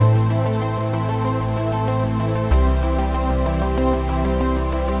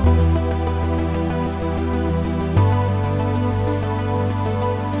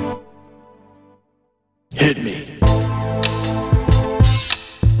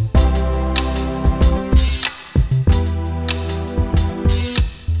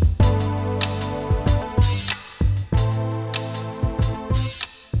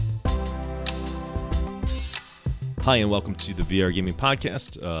Hi, and welcome to the VR Gaming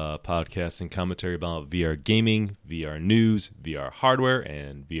Podcast, podcast and commentary about VR gaming, VR news, VR hardware,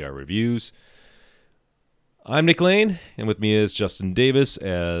 and VR reviews. I'm Nick Lane, and with me is Justin Davis.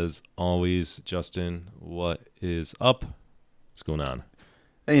 As always, Justin, what is up? What's going on?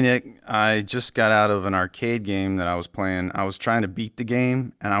 Hey Nick, I just got out of an arcade game that I was playing. I was trying to beat the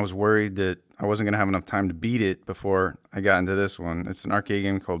game, and I was worried that I wasn't going to have enough time to beat it before I got into this one. It's an arcade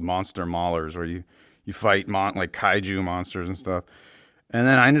game called Monster Maulers, where you fight like kaiju monsters and stuff. And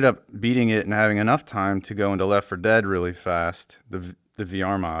then I ended up beating it and having enough time to go into Left 4 Dead really fast, the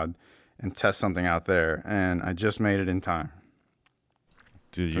VR mod, and test something out there. And I just made it in time.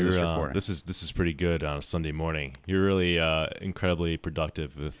 Dude, For this recording. this is pretty good on a Sunday morning. You're really incredibly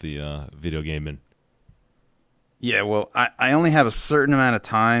productive with the video gaming. Yeah, well, I only have a certain amount of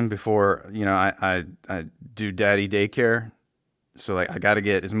time before, I do daddy daycare. So like I got to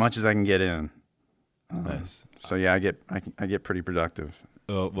get as much as I can get in. Nice. So yeah, I get pretty productive.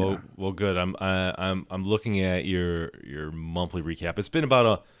 Oh well, good. I'm looking at your monthly recap. It's been about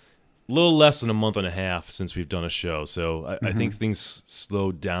a little less than a month and a half since we've done a show, so I think things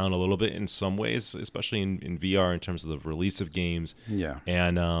slowed down a little bit in some ways, especially in VR in terms of the release of games. Yeah.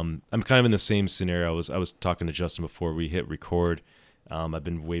 And I'm kind of in the same scenario. I was talking to Justin before we hit record. I've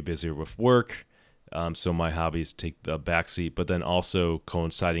been way busier with work. So my hobbies take the backseat, but then also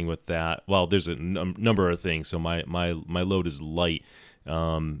coinciding with that, well, there's a number of things. So my load is light.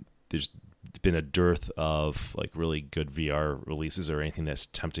 There's been a dearth of like really good VR releases or anything that's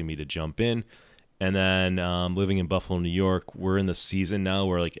tempting me to jump in. And then living in Buffalo, New York, we're in the season now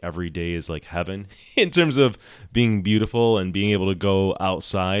where like every day is like heaven in terms of being beautiful and being able to go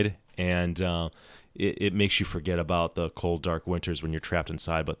outside and it makes you forget about the cold, dark winters when you're trapped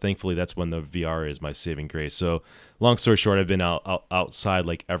inside. But thankfully, that's when the VR is my saving grace. So long story short, I've been outside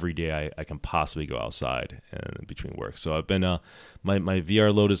like every day I can possibly go outside and between work. So I've been my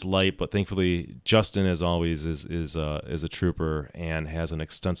VR load is light, but thankfully Justin, as always, is a trooper and has an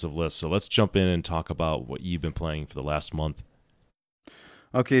extensive list. So let's jump in and talk about what you've been playing for the last month.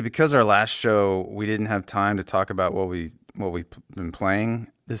 Okay, because our last show we didn't have time to talk about what we've been playing.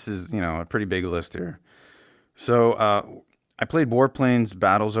 This is, a pretty big list here. So I played Warplanes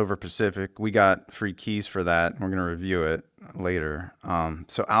Battles Over Pacific. We got free keys for that. We're going to review it later.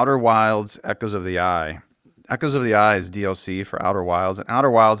 So Outer Wilds, Echoes of the Eye. Echoes of the Eye is DLC for Outer Wilds, and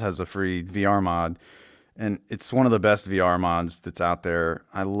Outer Wilds has a free VR mod, and it's one of the best VR mods that's out there.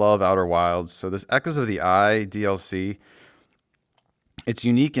 I love Outer Wilds. So this Echoes of the Eye DLC, it's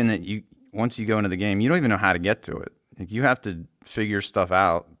unique in that once you go into the game, you don't even know how to get to it. Like you have to figure stuff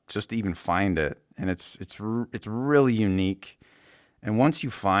out just to even find it, and it's really unique. And once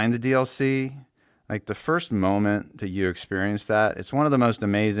you find the DLC, like the first moment that you experience that, it's one of the most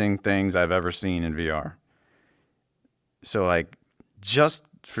amazing things I've ever seen in VR. So like just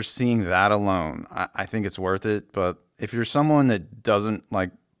for seeing that alone, I think it's worth it. But if you're someone that doesn't like,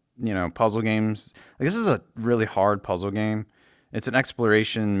 puzzle games, like this is a really hard puzzle game. It's an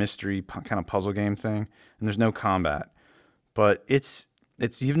exploration mystery kind of puzzle game thing, and there's no combat. But it's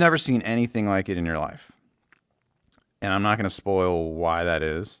you've never seen anything like it in your life. And I'm not going to spoil why that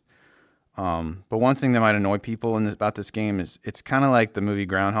is. But one thing that might annoy people about this game is it's kind of like the movie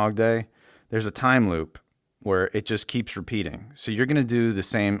Groundhog Day. There's a time loop where it just keeps repeating. So you're going to do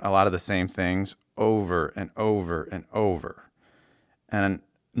a lot of the same things over and over and over. And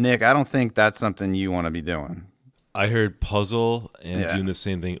Nick, I don't think that's something you want to be doing. I heard puzzle and doing the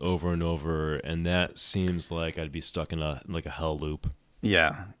same thing over and over, and that seems like I'd be stuck in a hell loop.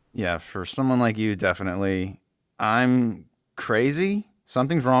 Yeah. For someone like you, definitely. I'm crazy.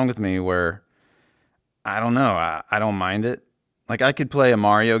 Something's wrong with me where I don't know. I don't mind it. Like I could play a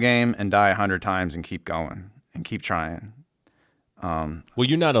Mario game and die 100 times and keep going and keep trying. Well,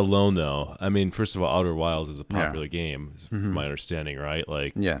 you're not alone though. I mean, first of all, Outer Wilds is a popular game, from my understanding, right?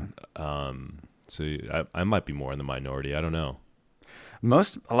 Like, yeah. So I might be more in the minority. I don't know.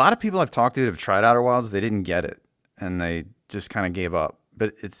 A lot of people I've talked to have tried Outer Wilds. They didn't get it, and they just kind of gave up.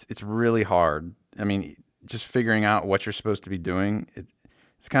 But it's really hard. I mean, just figuring out what you're supposed to be doing,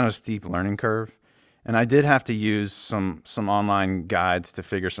 it's kind of a steep learning curve. And I did have to use some online guides to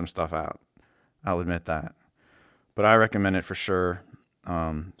figure some stuff out. I'll admit that. But I recommend it for sure.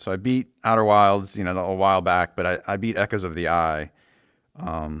 So I beat Outer Wilds, a while back, but I beat Echoes of the Eye.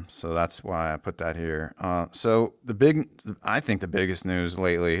 So that's why I put that here. So I think the biggest news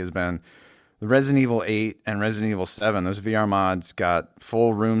lately has been the Resident Evil 8 and Resident Evil 7. Those VR mods got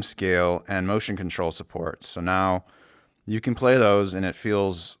full room scale and motion control support. So now you can play those and it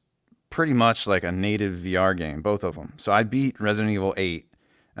feels pretty much like a native VR game, both of them. So I beat Resident Evil 8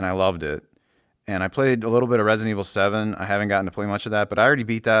 and I loved it. and I played a little bit of Resident Evil 7. I haven't gotten to play much of that, but I already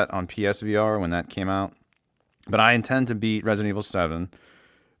beat that on PSVR when that came out. But I intend to beat Resident Evil 7.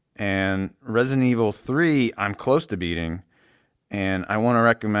 And Resident Evil 3, I'm close to beating. And I want to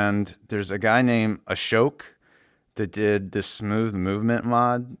recommend, there's a guy named Ashok that did this smooth movement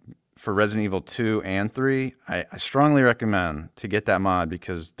mod for Resident Evil 2 and 3. I strongly recommend to get that mod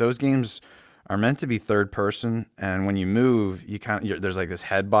because those games are meant to be third person, and when you move, there's like this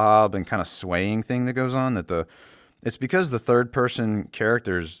head bob and kind of swaying thing that goes on. It's because the third person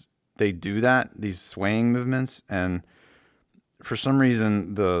characters, they do these swaying movements, and for some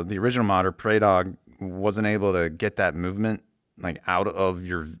reason the original modder Prey Dog wasn't able to get that movement like out of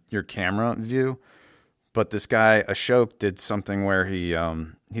your camera view. But this guy Ashok did something where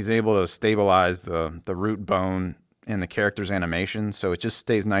he's able to stabilize the root bone in the character's animation, so it just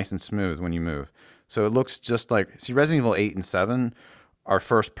stays nice and smooth when you move. So it looks just like, Resident Evil 8 and 7 are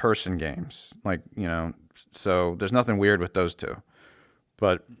first person games, like, so there's nothing weird with those two.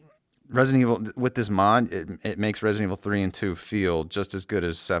 But Resident Evil, with this mod, it makes Resident Evil 3 and 2 feel just as good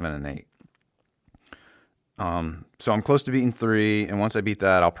as 7 and 8. So I'm close to beating 3, and once I beat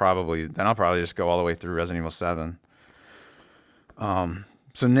that, I'll probably just go all the way through Resident Evil 7.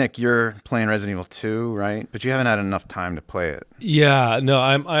 So Nick, you're playing Resident Evil 2, right? But you haven't had enough time to play it. Yeah, no,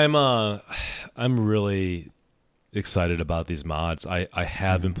 I'm really excited about these mods. I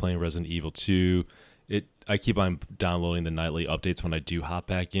have been playing Resident Evil 2. I keep on downloading the nightly updates when I do hop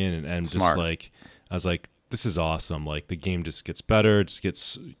back in, and I'm just like, I was like, this is awesome. Like the game just gets better.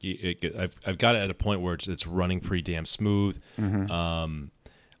 I've got it at a point where it's running pretty damn smooth. Mm-hmm.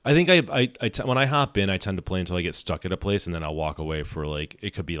 I think when I hop in, I tend to play until I get stuck at a place, and then I'll walk away for like,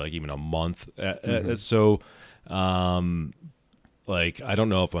 it could be like even a month. So, like, I don't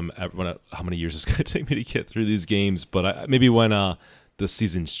know if how many years it's going to take me to get through these games, but maybe when the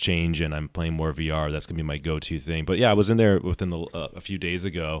seasons change and I'm playing more VR, that's going to be my go-to thing. But yeah, I was in there within a few days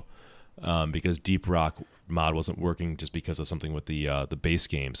ago because Deep Rock mod wasn't working just because of something with the base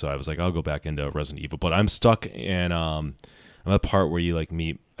game. So I was like, I'll go back into Resident Evil, but I'm stuck in I'm at a part where you like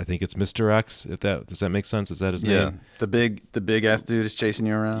meet, I think it's Mr. X. Does that make sense? Is that his name? Yeah, the big ass dude is chasing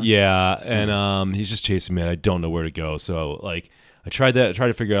you around. Yeah, and he's just chasing me, and I don't know where to go. So like, I tried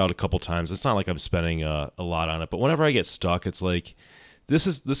to figure it out a couple times. It's not like I'm spending a lot on it, but whenever I get stuck, it's like, this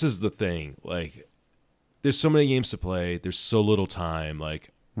is the thing. Like, there's so many games to play. There's so little time.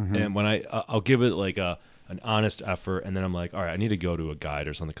 Like, and when I'll give it like an honest effort, and then I'm like, all right, I need to go to a guide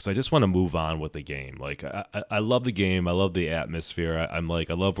or something because I just want to move on with the game. Like, I love the game. I love the atmosphere. I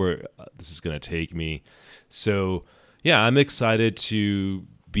love where this is going to take me. So, yeah, I'm excited to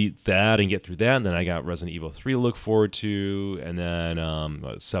beat that and get through that. And then I got Resident Evil 3 to look forward to. And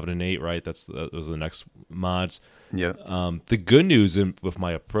then 7 and 8, right? Those are the next mods. Yeah. The good news with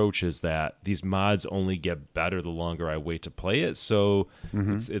my approach is that these mods only get better the longer I wait to play it. So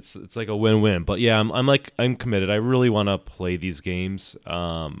it's like a win-win. But yeah, I'm committed. I really want to play these games.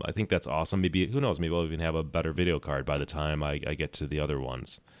 I think that's awesome. Maybe, who knows? Maybe I'll even have a better video card by the time I get to the other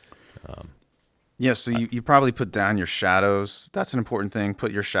ones. Yeah, so you probably put down your shadows. That's an important thing.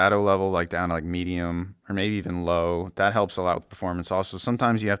 Put your shadow level like down to like medium or maybe even low. That helps a lot with performance. Also,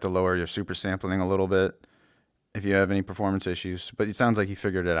 sometimes you have to lower your super sampling a little bit if you have any performance issues. But it sounds like you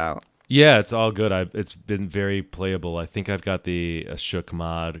figured it out. Yeah, it's all good. It's been very playable. I think I've got the Ashok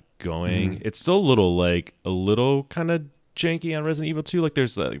mod going. It's still a little kind of janky on Resident Evil 2. Like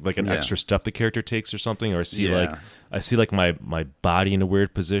there's like an extra step the character takes or something, or I see like my body in a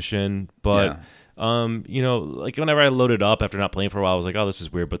weird position, but. Like whenever I load it up after not playing for a while, I was like, oh, this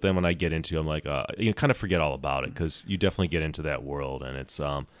is weird. But then when I get into it, I'm like, you kind of forget all about it because you definitely get into that world. And it's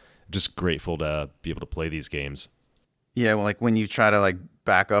just grateful to be able to play these games. Yeah, well, like when you try to like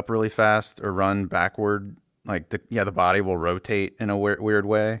back up really fast or run backward, like the body will rotate in a weird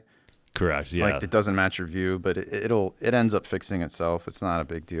way. Correct, yeah. Like it doesn't match your view, but it ends up fixing itself. It's not a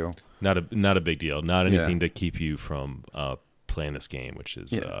big deal. Not a big deal. Not anything to keep you from playing this game, which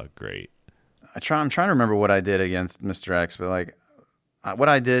is great. I'm trying to remember what I did against Mr. X, but like what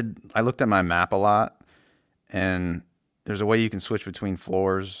I did, I looked at my map a lot, and there's a way you can switch between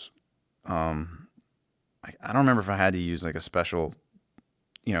floors. I don't remember if I had to use like a special,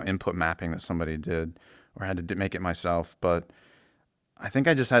 input mapping that somebody did, or had to make it myself. But I think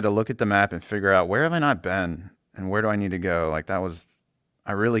I just had to look at the map and figure out where have I not been and where do I need to go. Like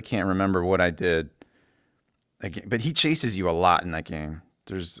I really can't remember what I did. But he chases you a lot in that game.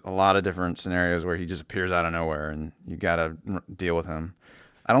 There's a lot of different scenarios where he just appears out of nowhere and you gotta deal with him.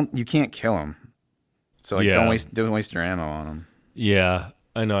 You can't kill him, so don't waste your ammo on him. Yeah,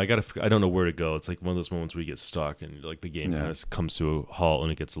 I know. I don't know where to go. It's like one of those moments where you get stuck and like the game kind of comes to a halt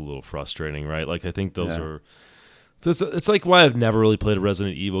and it gets a little frustrating, right? Like I think those are. It's like why I've never really played a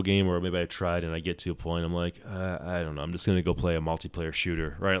Resident Evil game, or maybe I tried and I get to a point I'm like, I don't know, I'm just gonna go play a multiplayer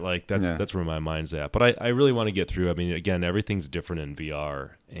shooter, right? Like that's where my mind's at. But I really want to get through. I mean, again, everything's different in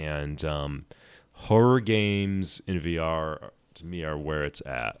VR, and horror games in VR to me are where it's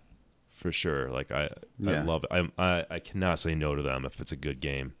at for sure. Like I love it. I cannot say no to them if it's a good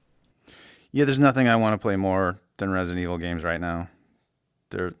game. Yeah, there's nothing I want to play more than Resident Evil games right now.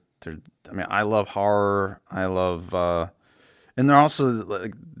 I mean, I love horror. I love, and they're also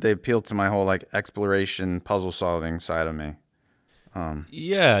like they appeal to my whole like exploration, puzzle solving side of me.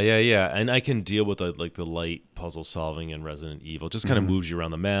 Yeah, and I can deal with the light puzzle solving in Resident Evil. It just kind of moves you around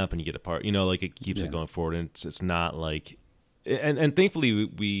the map and you get a part. You know, like it keeps it going forward, and it's not like, and thankfully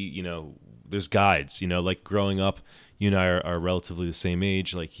we you know there's guides. You know, like growing up, you and I are relatively the same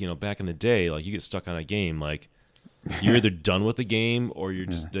age. Like you know, back in the day, like you get stuck on a game, like. You're either done with the game or you're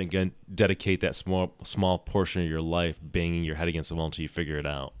just going to dedicate that small portion of your life banging your head against the wall until you figure it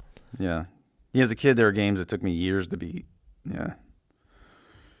out. Yeah. As a kid, there were games that took me years to beat. Yeah.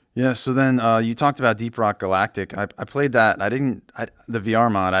 Yeah. So then you talked about Deep Rock Galactic. I played that. The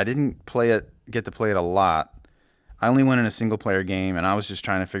VR mod. I didn't get to play it a lot. I only went in a single player game, and I was just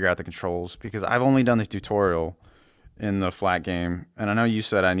trying to figure out the controls because I've only done the tutorial in the flat game, and I know you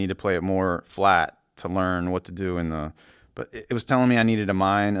said I need to play it more flat to learn what to do but it was telling me I needed to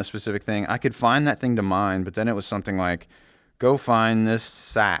mine a specific thing. I could find that thing to mine, but then it was something like, go find this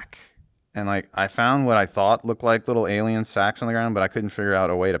sack. And like, I found what I thought looked like little alien sacks on the ground, but I couldn't figure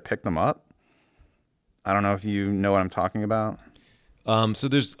out a way to pick them up. I don't know if you know what I'm talking about. So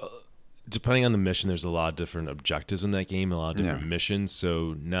there's, depending on the mission, there's a lot of different objectives in that game, a lot of different missions.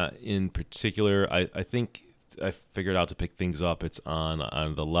 So not in particular, I think I figured out to pick things up. It's on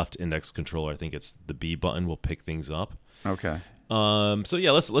the left index controller. I think it's the B button will pick things up. Okay. So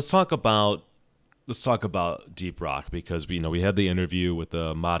yeah, let's talk about Deep Rock because we had the interview with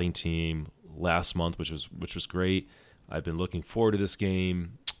the modding team last month, which was great. I've been looking forward to this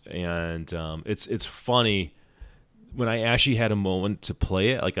game, and it's funny when I actually had a moment to play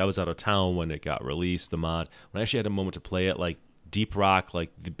it. Like I was out of town when it got released, the mod. When I actually had a moment to play it, like. Deep Rock,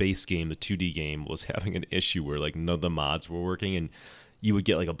 like the base game, the 2D game, was having an issue where like none of the mods were working, and you would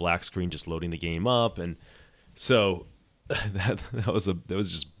get like a black screen just loading the game up, and so that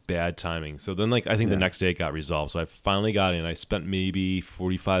was just bad timing. So then like I think the next day it got resolved. So I finally got in. I spent maybe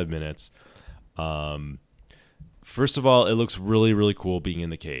 45 minutes. First of all, it looks really really cool being in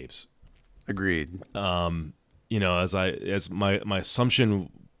the caves. Agreed. As my assumption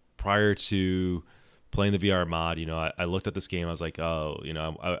prior to playing the VR mod, I looked at this game. I was like,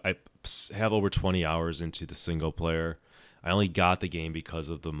 I have over 20 hours into the single player. I only got the game because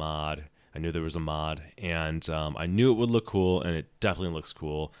of the mod. I knew there was a mod, and I knew it would look cool, and it definitely looks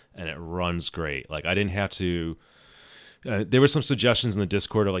cool, and it runs great. Like I didn't have to. There were some suggestions in the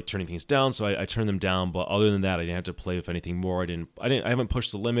Discord of like turning things down, so I turned them down. But other than that, I didn't have to play with anything more. I haven't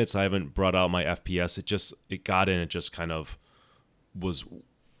pushed the limits. I haven't brought out my FPS. It got in. It just kind of was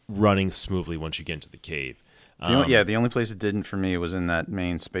running smoothly once you get into the cave. The only place it didn't for me was in that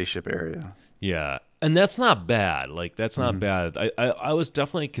main spaceship area. Yeah, and that's not bad. Like that's not bad. I was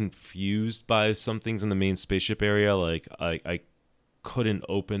definitely confused by some things in the main spaceship area. Like I couldn't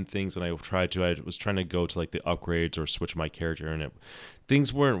open things when I tried to. I was trying to go to like the upgrades or switch my character, and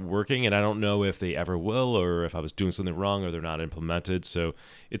things weren't working. And I don't know if they ever will, or if I was doing something wrong, or they're not implemented. So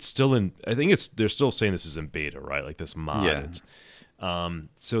it's still in. I think they're still saying this is in beta, right? Like this mod. Yeah.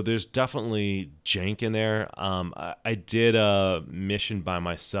 So there's definitely jank in there. I did a mission by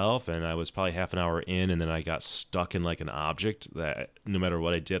myself, and I was probably half an hour in, and then I got stuck in like an object that no matter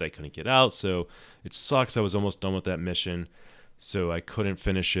what I did, I couldn't get out. So it sucks. I was almost done with that mission, so I couldn't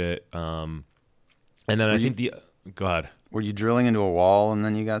finish it. And then go ahead. Were you drilling into a wall and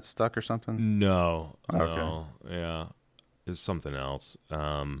then you got stuck or something? No. Okay. No. Yeah. It's something else.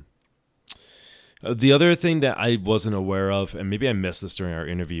 The other thing that I wasn't aware of, and maybe I missed this during our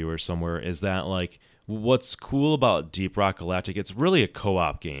interview or somewhere, is that like what's cool about Deep Rock Galactic, it's really a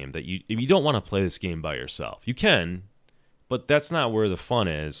co-op game that you don't want to play this game by yourself. You can, but that's not where the fun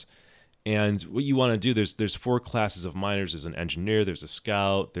is. And what you want to do, there's 4 classes of miners. There's an engineer, there's a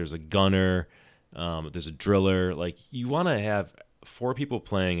scout, there's a gunner, there's a driller. Like you want to have 4 people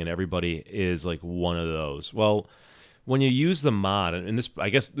playing, and everybody is like one of those. Well, when you use the mod, and I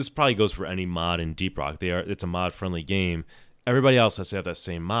guess this probably goes for any mod in Deep Rock. It's a mod-friendly game. Everybody else has to have that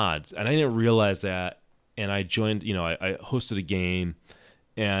same mods, and I didn't realize that. And I joined, I hosted a game,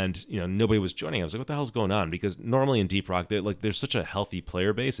 and nobody was joining. I was like, what the hell's going on? Because normally in Deep Rock, there's such a healthy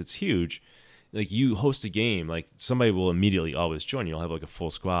player base. It's huge. Like, you host a game, like, somebody will immediately always join. You'll have like a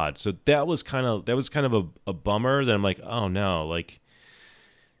full squad. So that was kind of a bummer. That I'm like, oh no, like,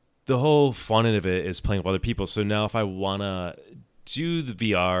 the whole fun of it is playing with other people. So now if I wanna do the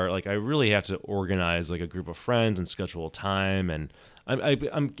VR, like, I really have to organize like a group of friends and schedule time. And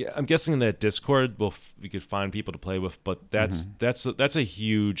I'm guessing that Discord we could find people to play with, but that's a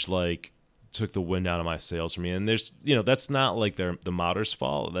huge, like, took the wind out of my sails for me. And there's that's not like the modders'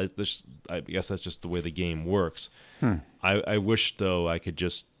 fault. I guess that's just the way the game works. I wish though I could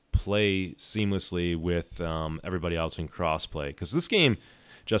just play seamlessly with everybody else in crossplay, because this game,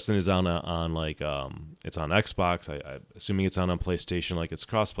 Justin, is on it's on Xbox. I'm assuming it's on PlayStation. Like, it's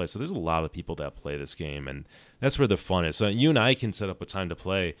crossplay, so there's a lot of people that play this game, and that's where the fun is. So you and I can set up a time to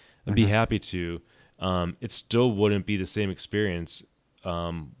play. I'd be happy to. It still wouldn't be the same experience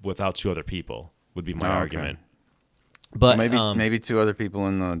without two other people, would be my argument. But maybe two other people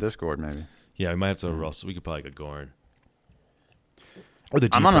in the Discord, maybe. Yeah, we might have to Russell. We could probably get Goran. Or the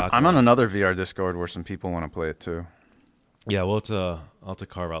I'm on another VR Discord where some people want to play it too. Yeah, well, I'll have to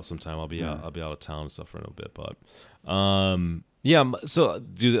carve out some time. I'll be out of town and stuff for a little bit, but so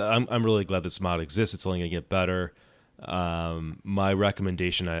dude, I'm really glad this mod exists. It's only gonna get better. My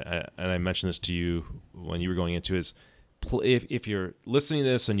recommendation, and I mentioned this to you when you were going into, is if you're listening to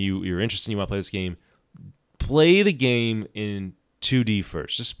this and you're interested and you want to play this game, play the game in 2D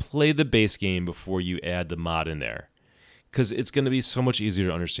first. Just play the base game before you add the mod in there, because it's going to be so much easier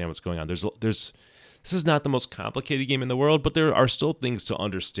to understand what's going on. This is not the most complicated game in the world, but there are still things to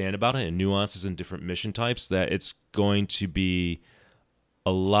understand about it and nuances and different mission types that it's going to be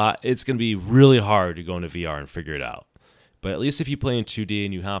it's going to be really hard to go into VR and figure it out. But at least if you play in 2D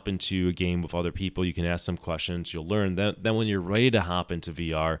and you hop into a game with other people, you can ask some questions. You'll learn. Then when you're ready to hop into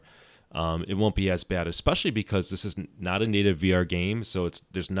VR, it won't be as bad, especially because this is not a native VR game. So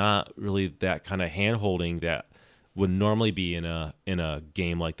there's not really that kind of hand-holding that would normally be in a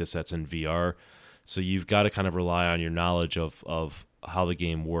game like this that's in VR. So you've got to kind of rely on your knowledge of how the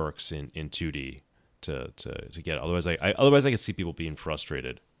game works in 2D to get it. Otherwise I can see people being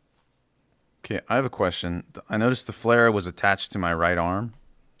frustrated. Okay, I have a question. I noticed the flare was attached to my right arm.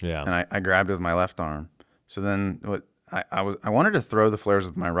 Yeah. And I grabbed it with my left arm. So then what I wanted to throw the flares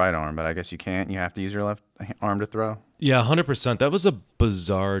with my right arm, but I guess you can't. You have to use your left arm to throw. Yeah, 100%. That was a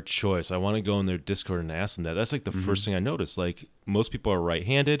bizarre choice. I want to go in their Discord and ask them that. That's like the first thing I noticed. Like, most people are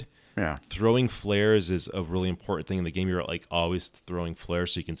right-handed. Yeah. Throwing flares is a really important thing in the game. You're like always throwing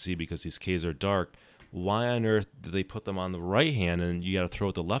flares so you can see, because these caves are dark. Why on earth did they put them on the right hand and you got to throw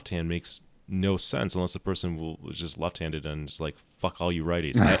with the left hand? Makes no sense unless the person was just left-handed and just like, fuck all you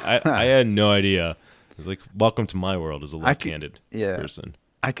righties. I had no idea. It's like, welcome to my world as a left-handed person.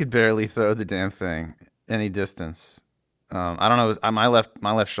 I could barely throw the damn thing any distance. I don't know. My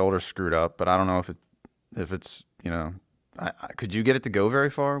left shoulder screwed up, but I don't know if it's could you get it to go very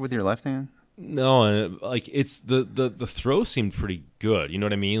far with your left hand? No, and it's the throw seemed pretty good. You know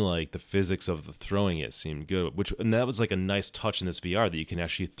what I mean? Like, the physics of the throwing it seemed good, and that was like a nice touch in this VR, that you can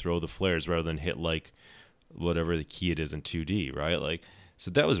actually throw the flares rather than hit like whatever the key it is in 2D, right? Like, so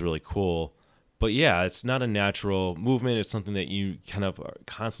that was really cool. But yeah, it's not a natural movement. It's something that you kind of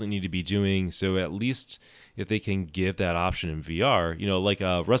constantly need to be doing. So at least if they can give that option in VR,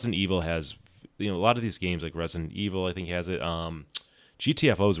 like Resident Evil has, a lot of these games, like Resident Evil, I think has it.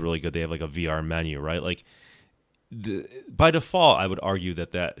 GTFO is really good. They have like a VR menu, right? Like, by default, I would argue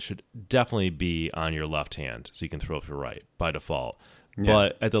that should definitely be on your left hand, so you can throw with your right by default. Yeah.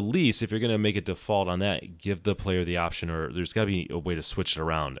 But at the least, if you're going to make it default on that, give the player the option, or there's got to be a way to switch it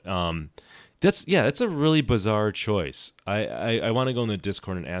around. That's a really bizarre choice. I want to go in the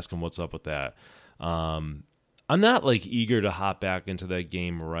Discord and ask them what's up with that. I'm not like eager to hop back into that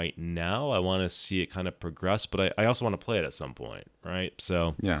game right now. I want to see it kind of progress, but I also want to play it at some point, right?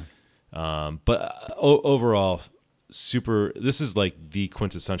 So yeah. But overall, this is like the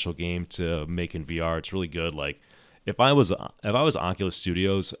quintessential game to make in VR. It's really good. Like, if I was Oculus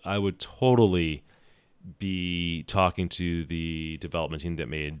Studios, I would totally be talking to the development team that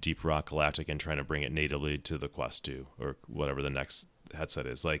made Deep Rock Galactic and trying to bring it natively to the Quest 2 or whatever the next headset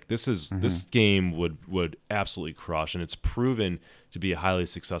is. Like, this game would absolutely crush, and it's proven to be a highly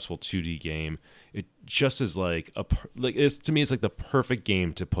successful 2D game. It just is to me, it's like the perfect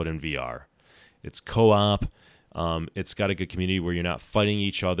game to put in VR. It's co-op. It's got a good community where you're not fighting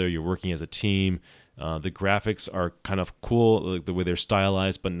each other. You're working as a team. The graphics are kind of cool, like the way they're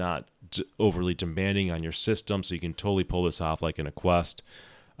stylized, but not overly demanding on your system. So you can totally pull this off like in a Quest.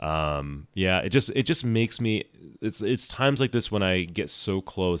 Yeah, it just makes me. It's times like this when I get so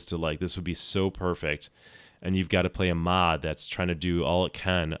close to like this would be so perfect, and you've got to play a mod that's trying to do all it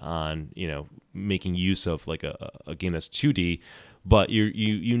can on making use of like a game that's 2D. But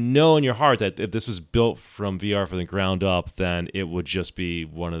you know in your heart that if this was built from VR from the ground up, then it would just be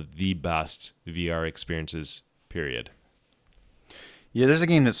one of the best VR experiences. Period. Yeah, there's a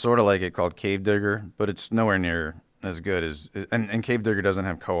game that's sort of like it called Cave Digger, but it's nowhere near as good as. And Cave Digger doesn't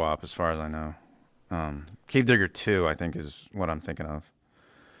have co-op, as far as I know. Cave Digger 2, I think, is what I'm thinking of.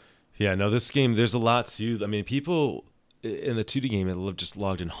 Yeah, no, this game, there's a lot to. I mean, people in the 2D game have just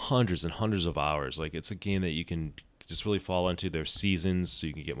logged in hundreds and hundreds of hours. Like, it's a game that you can just really fall into. There's seasons, so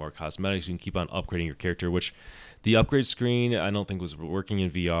you can get more cosmetics. You can keep on upgrading your character, which the upgrade screen I don't think was working in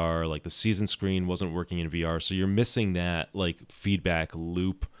VR. Like, the season screen wasn't working in VR, so you're missing that like feedback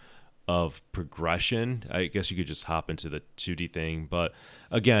loop of progression. I guess you could just hop into the 2D thing, but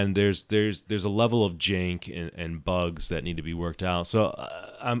again, there's a level of jank and bugs that need to be worked out. So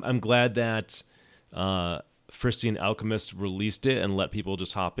I'm glad that Frisian Alchemist released it and let people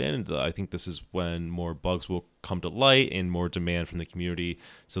just hop in. I think this is when more bugs will come to light and more demand from the community,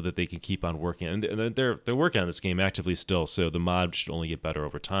 so that they can keep on working. And they're working on this game actively still, so the mod should only get better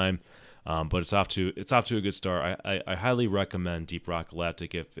over time. But it's off to a good start. I highly recommend Deep Rock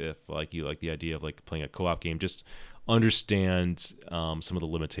Galactic if like you like the idea of like playing a co-op game. Just understand some of the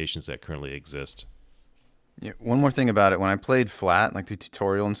limitations that currently exist. Yeah, one more thing about it. When I played flat, like the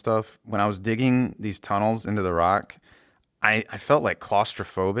tutorial and stuff, when I was digging these tunnels into the rock, I felt like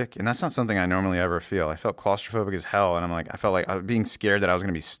claustrophobic, and that's not something I normally ever feel. I felt claustrophobic as hell, and I felt like I was being scared that I was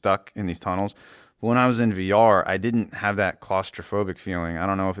going to be stuck in these tunnels. But when I was in VR, I didn't have that claustrophobic feeling. I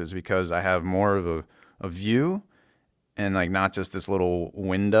don't know if it's because I have more of a view and like not just this little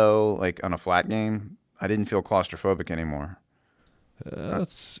window like on a flat game. I didn't feel claustrophobic anymore.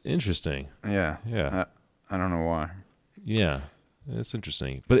 That's interesting. Yeah. Yeah. I don't know why. Yeah, it's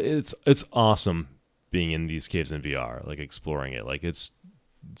interesting, but it's awesome being in these caves in VR, like exploring it. Like it's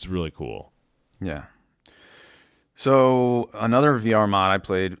really cool. Yeah. So another VR mod I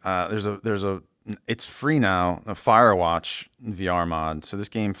played. It's free now. A Firewatch VR mod. So this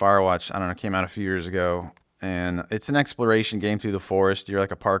game Firewatch, I don't know, came out a few years ago, and it's an exploration game through the forest. You're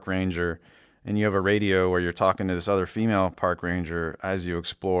like a park ranger, and you have a radio where you're talking to this other female park ranger as you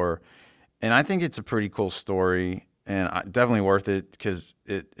explore. And I think it's a pretty cool story, and definitely worth it because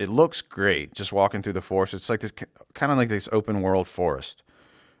it looks great just walking through the forest. It's like this kind of like this open world forest,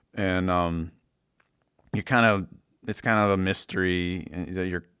 and you kind of it's kind of a mystery that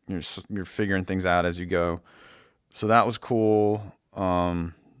you're figuring things out as you go. So that was cool.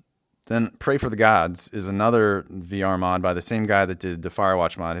 Then Pray for the Gods is another VR mod by the same guy that did the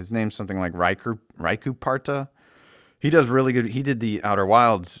Firewatch mod. His name's something like Raiku Parta. He does really good. He did the Outer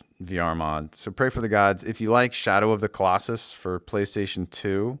Wilds VR mod. So Pray for the Gods. If you like Shadow of the Colossus for PlayStation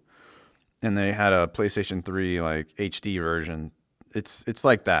 2, and they had a PlayStation 3 like HD version, it's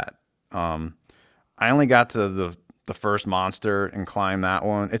like that. I only got to the first monster and climbed that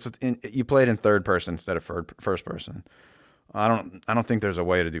one. You play it in third person instead of first person. I don't think there's a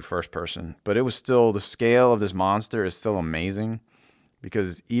way to do first person, but it was still, the scale of this monster is still amazing,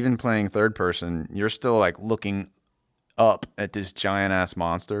 because even playing third person, you're still like looking up at this giant ass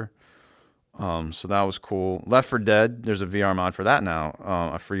monster. So that was cool. Left 4 Dead, there's a VR mod for that now,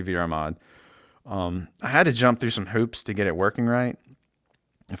 a free VR mod. I had to jump through some hoops to get it working right.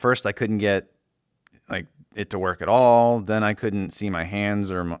 At first, I couldn't get like it to work at all. Then I couldn't see my hands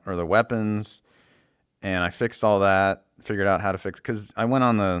or the weapons, and I fixed all that. Figured out how to fix, because I went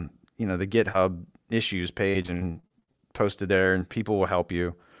on the GitHub issues page and posted there, and people will help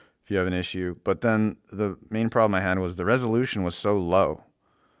you if you have an issue. But then the main problem I had was the resolution was so low.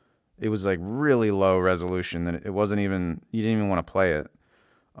 It was like really low resolution that it wasn't even, you didn't even want to play it.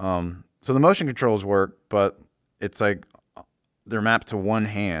 So the motion controls work, but it's like they're mapped to one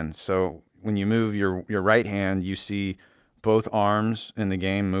hand. So when you move your right hand, you see both arms in the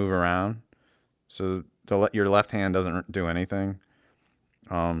game move around. So your left hand doesn't do anything.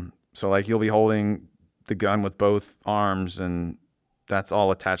 So like you'll be holding the gun with both arms, and that's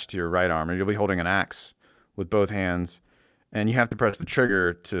all attached to your right arm. Or you'll be holding an axe with both hands, and you have to press the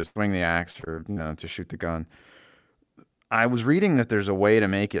trigger to swing the axe or to shoot the gun. I was reading that there's a way to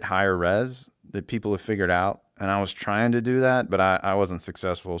make it higher res that people have figured out, and I was trying to do that, but I wasn't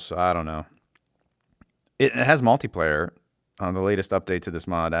successful, so I don't know. It has multiplayer. The latest update to this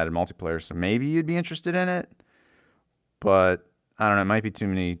mod added multiplayer, so maybe you'd be interested in it. But I don't know. It might be too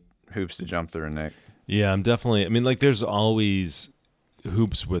many hoops to jump through, Nick. Yeah, I'm definitely. I mean, like, there's always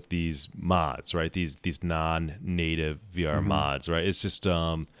hoops with these mods, right? These non-native VR mods, right? It's just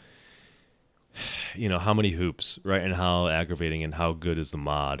how many hoops, right? And how aggravating and how good is the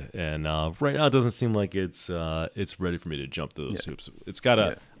mod? And right now it doesn't seem like it's ready for me to jump to those hoops. It's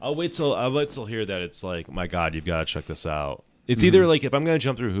gotta. I'll wait till hear that it's like, my God, you've got to check this out. It's either like, if I'm gonna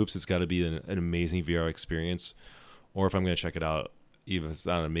jump through hoops, it's got to be an amazing VR experience, or if I'm gonna check it out, even if it's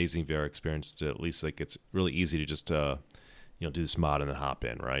not an amazing VR experience, to at least like it's really easy to just do this mod and then hop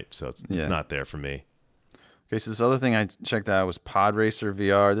in, right? So it's not there for me. Okay, so this other thing I checked out was Podracer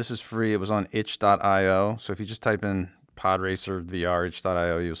VR. This is free. It was on itch.io. So if you just type in Podracer VR,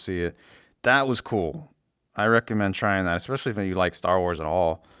 itch.io, you'll see it. That was cool. I recommend trying that, especially if you like Star Wars at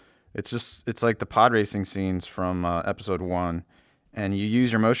all. It's like the pod racing scenes from episode 1, and you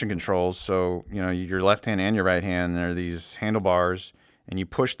use your motion controls. So, your left hand and your right hand, there are these handlebars, and you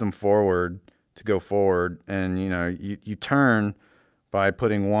push them forward to go forward. And, you turn by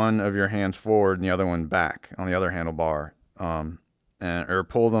putting one of your hands forward and the other one back on the other handlebar, or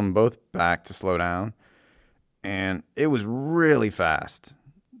pull them both back to slow down. And it was really fast.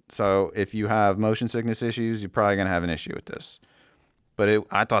 So if you have motion sickness issues, you're probably going to have an issue with this. But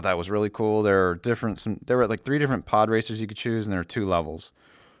I thought that was really cool. There were like 3 different pod racers you could choose, and there are 2 levels.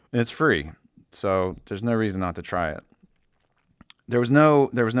 And it's free, so there's no reason not to try it. There was no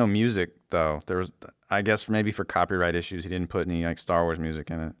music though. There was, I guess, maybe for copyright issues, he didn't put any like Star Wars music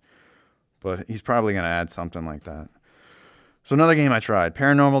in it. But he's probably going to add something like that. So another game I tried,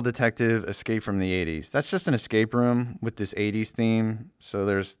 Paranormal Detective: Escape from the 80s. That's just an escape room with this 80s theme. So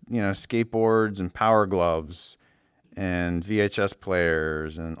there's, skateboards and power gloves and VHS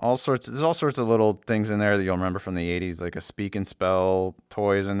players and there's all sorts of little things in there that you'll remember from the 80s, like a speak and spell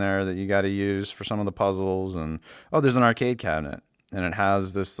toys in there that you got to use for some of the puzzles. And there's an arcade cabinet, and it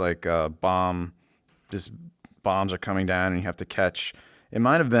has this like bomb. This bombs are coming down, and you have to catch. It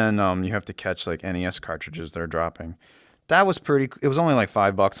might have been you have to catch like NES cartridges that are dropping. That was it was only like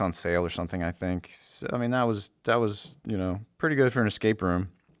 $5 on sale or something, I think. So, I mean, that was pretty good for an escape room.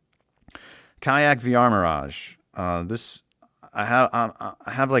 Kayak VR Mirage. I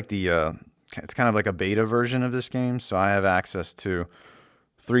have like the it's kind of like a beta version of this game, so I have access to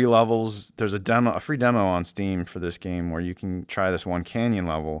 3 levels. There's a free demo on Steam for this game where you can try this one canyon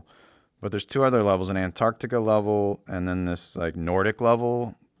level, but there's 2 other levels, an Antarctica level and then this like Nordic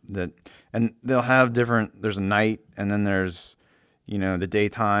level and they'll have different. There's a night, and then there's the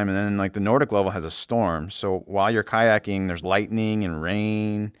daytime, and then like the Nordic level has a storm. So while you're kayaking, there's lightning and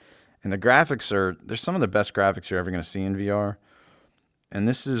rain. And the graphics there's some of the best graphics you're ever going to see in VR. And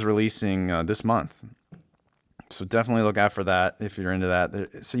this is releasing this month. So definitely look out for that if you're into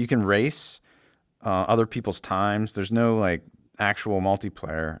that. So you can race other people's times. There's no like actual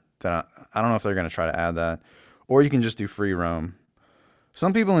multiplayer. I don't know if they're going to try to add that. Or you can just do free roam.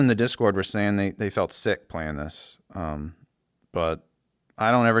 Some people in the Discord were saying they felt sick playing this. But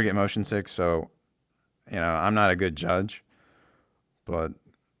I don't ever get motion sick, so I'm not a good judge. But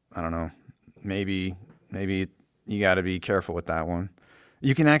I don't know. Maybe you got to be careful with that one.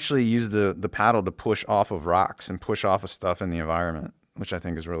 You can actually use the paddle to push off of rocks and push off of stuff in the environment, which I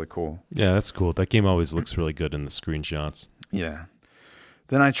think is really cool. Yeah, that's cool. That game always looks really good in the screenshots. Yeah.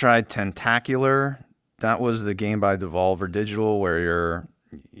 Then I tried Tentacular. That was the game by Devolver Digital where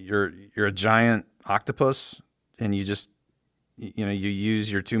you're a giant octopus, and you just you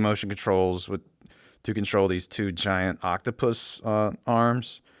use your 2 motion controls to control these 2 giant octopus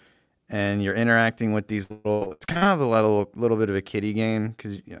arms. And you're interacting with these it's kind of a little bit of a kiddie game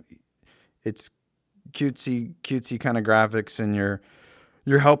because it's cutesy kind of graphics, and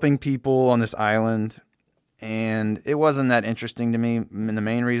you're helping people on this island. And it wasn't that interesting to me. And the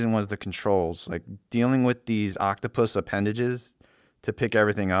main reason was the controls, like dealing with these octopus appendages to pick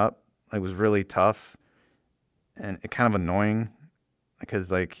everything up. It was really tough and it kind of annoying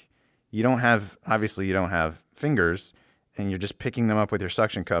because like you don't have fingers, and you're just picking them up with your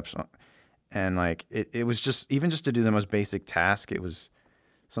suction cups. And like it was just to do the most basic task, it was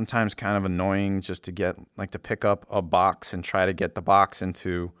sometimes kind of annoying just to get like to pick up a box and try to get the box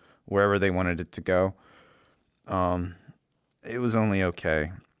into wherever they wanted it to go. It was only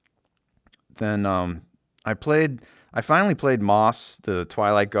okay. Then I finally played Moss, the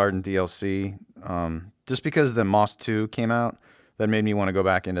Twilight Garden DLC, just because the Moss 2 came out. That made me want to go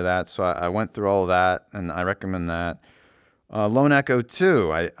back into that. So I went through all of that, and I recommend that. Lone Echo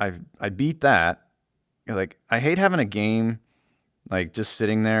 2, I beat that. Like, I hate having a game like just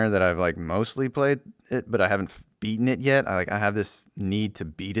sitting there that I've like mostly played it, but I haven't beaten it yet. I have this need to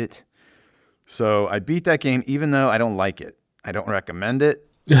beat it. So I beat that game, even though I don't like it. I don't recommend it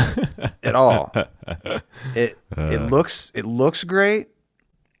at all. It looks great.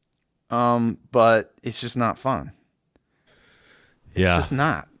 but it's just not fun. It's just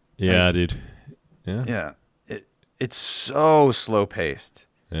not. Yeah, Like, dude. Yeah. yeah. It's so slow paced.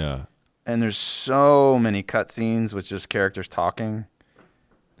 Yeah. And there's so many cutscenes with just characters talking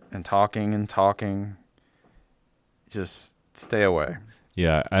and talking and talking. Just stay away.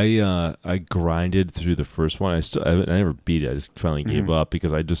 Yeah, I grinded through the first one. I never beat it. I just finally gave up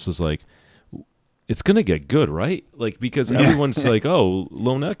because I just was like, it's gonna get good, right? Like because everyone's like, oh,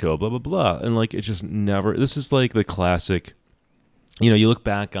 Lone Echo, blah blah blah, and like it just never. This is like the classic. You look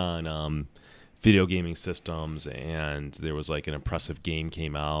back on video gaming systems, and there was like an impressive game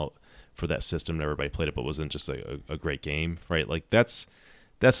came out for that system, and everybody played it, but wasn't just a great game, right? Like that's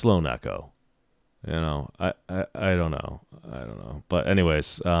Lone Echo. I don't know. But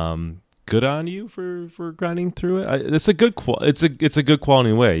anyways, good on you for grinding through it. It's a good it's a good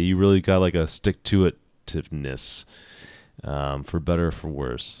quality way. You really got like a stick to itiveness, for better or for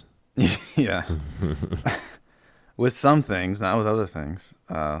worse. Yeah. With some things, not with other things.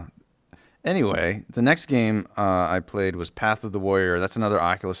 Anyway, the next game I played was Path of the Warrior. That's another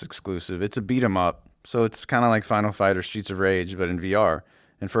Oculus exclusive. It's a beat 'em up, so it's kind of like Final Fight or Streets of Rage, but in VR,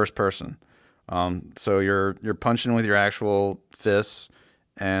 in first person. So you're punching with your actual fists,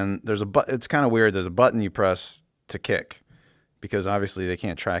 and it's kind of weird. There's a button you press to kick, because obviously they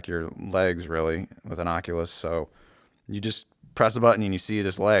can't track your legs really with an Oculus. So you just press a button and you see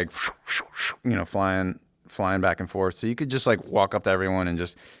this leg, flying back and forth. So you could just like walk up to everyone and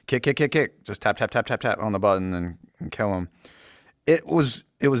just kick, just tap on the button and kill them. It was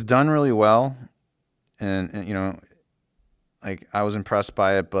done really well, and like I was impressed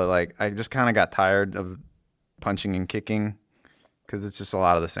by it, but like I just kind of got tired of punching and kicking because it's just a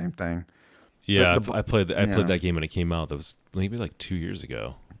lot of the same thing. Yeah, I played that game when it came out. That was maybe like 2 years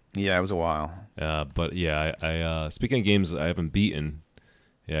ago. Yeah, it was a while. But yeah, I speaking of games I haven't beaten.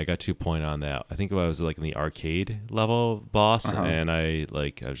 Yeah, I got 2 point on that. I think I was like in the arcade level boss, and I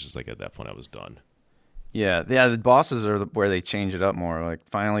was just like at that point I was done. Yeah. The bosses are where they change it up more. Like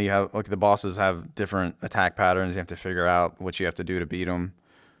finally, you have the bosses have different attack patterns. You have to figure out what you have to do to beat them.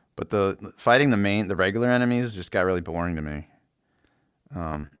 But fighting the regular enemies just got really boring to me.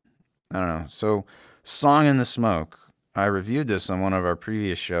 I don't know. So, Song in the Smoke. I reviewed this on one of our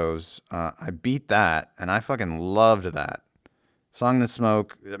previous shows. I beat that, and I fucking loved that. Song in the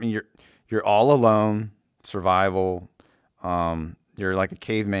Smoke. I mean, you're all alone, survival. You're like a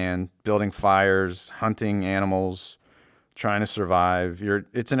caveman building fires, hunting animals, trying to survive.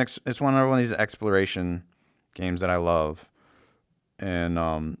 It's one of these exploration games that I love, and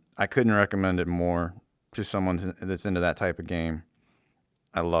I couldn't recommend it more to someone that's into that type of game.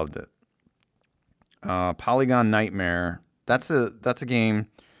 I loved it. Polygon Nightmare. That's a game.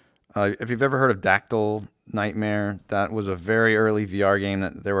 If you've ever heard of Dactyl Nightmare, that was a very early VR game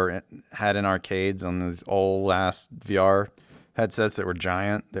that had in arcades on those old last VR headsets that were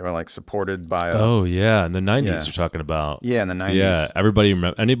giant. They were like supported by oh yeah, in the 90s you're talking about. Yeah, in the 90s. Yeah,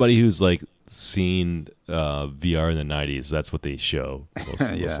 anybody who's like seen VR in the 90s, that's what they show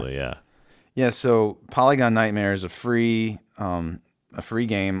mostly. Yeah, so Polygon Nightmare is a free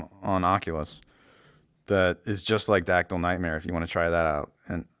game on Oculus that is just like Dactyl Nightmare if you want to try that out.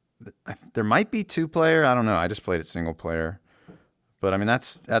 And there might be 2-player, I don't know. I just played it single player. But I mean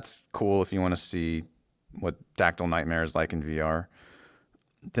that's cool if you want to see what Dactyl Nightmare is like in VR.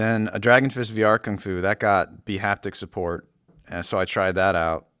 Then a Dragon Fist VR Kung Fu that got bHaptic support, and so I tried that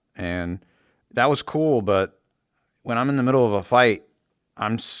out, and that was cool. But when I'm in the middle of a fight,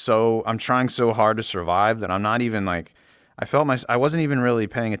 I'm trying so hard to survive that I'm not even like I wasn't even really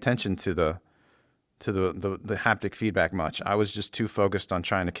paying attention to the haptic feedback much. I was just too focused on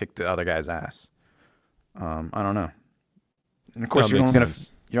trying to kick the other guy's ass. I don't know. And of course, you're only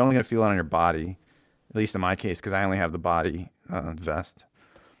gonna feel it on your body. At least in my case, because I only have the body vest.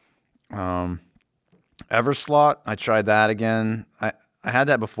 Everslot, I tried that again. I had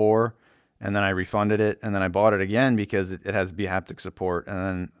that before, and then I refunded it, and then I bought it again because it has bHaptic support. And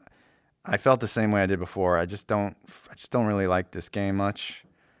then I felt the same way I did before. I just don't really like this game much.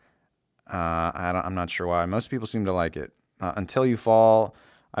 I'm not sure why. Most people seem to like it. Until You Fall,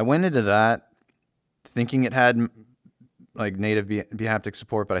 I went into that thinking it had like native bHaptic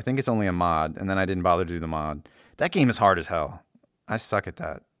support, but I think it's only a mod, and then I didn't bother to do the mod. That game is hard as hell. I suck at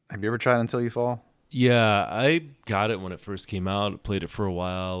that. Have you ever tried Until You Fall? Yeah, I got it when it first came out, played it for a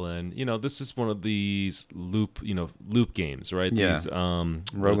while, and this is one of these loop games, right? Yeah. These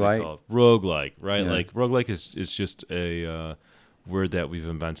roguelike. Roguelike, right? Yeah. Like roguelike is just a word that we've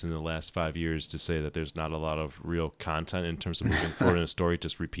invented in the last 5 years to say that there's not a lot of real content in terms of moving forward in a story. It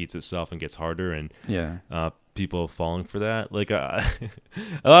just repeats itself and gets harder, and people falling for that. Like a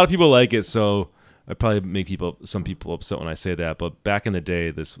lot of people like it, so I probably make some people upset when I say that. But back in the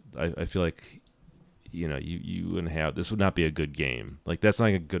day, I feel like you wouldn't have this would not be a good game. Like that's not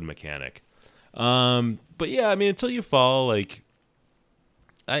a good mechanic. But yeah, I mean, until you fall, like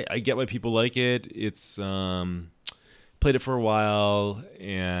I get why people like it. It's played it for a while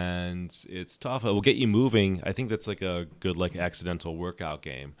and it's tough. It will get you moving. I think that's like a good like accidental workout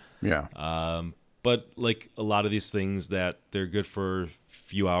game. Yeah. But like a lot of these things that they're good for a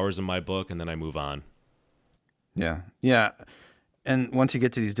few hours in my book and then I move on. Yeah. Yeah. And once you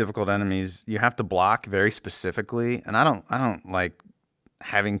get to these difficult enemies, you have to block very specifically. And I don't like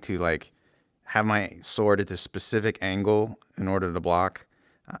having to like have my sword at a specific angle in order to block.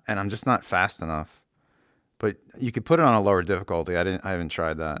 And I'm just not fast enough. But you could put it on a lower difficulty. I haven't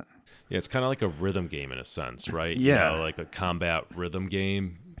tried that. Yeah, it's kind of like a rhythm game in a sense, right? Yeah. Like a combat rhythm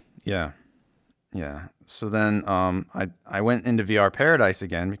game. Yeah. Yeah. So then I went into VR Paradise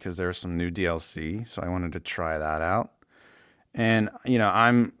again because there's some new DLC, so I wanted to try that out. And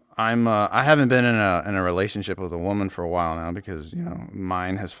I haven't been in a relationship with a woman for a while now because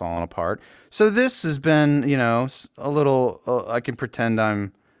mine has fallen apart. So this has been a little. I can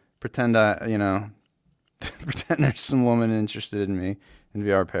pretend pretend there's some woman interested in me in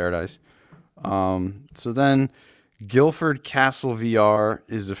VR Paradise. So then Guildford Castle VR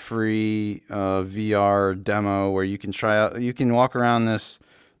is a free VR demo where you can walk around this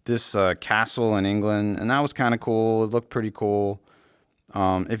castle in England, and that was kind of cool. It looked pretty cool.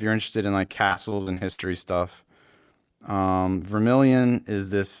 If you're interested in like castles and history stuff. Vermilion is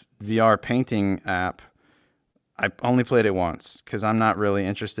this VR painting app. I only played it once because I'm not really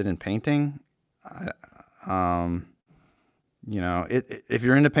interested in painting. If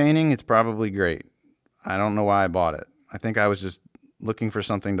you're into painting, it's probably great. I don't know why I bought it. I think I was just looking for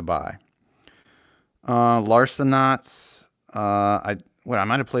something to buy. Larcenauts. I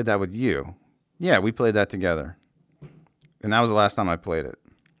might have played that with you. Yeah, we played that together. And that was the last time I played it.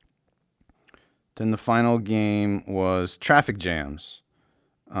 Then the final game was Traffic Jams.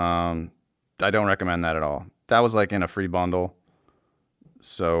 I don't recommend that at all. That was like in a free bundle.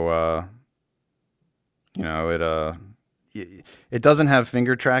 So, it doesn't have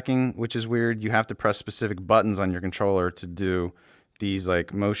finger tracking, which is weird. You have to press specific buttons on your controller to do these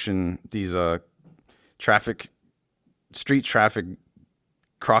like street traffic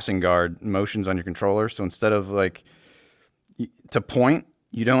crossing guard motions on your controller. So instead of like to point,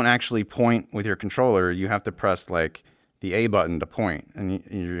 you don't actually point with your controller. You have to press like the A button to point, and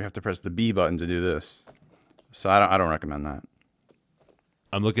you have to press the B button to do this. So I don't recommend that.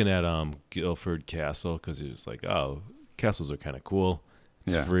 I'm looking at Guildford Castle because it's like, oh, castles are kind of cool.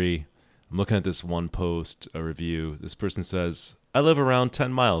 It's free. I'm looking at this one post, a review. This person says, I live around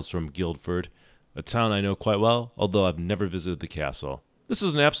 10 miles from Guildford, a town I know quite well, although I've never visited the castle. This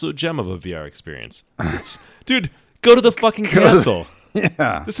is an absolute gem of a VR experience. Dude, go to the fucking castle.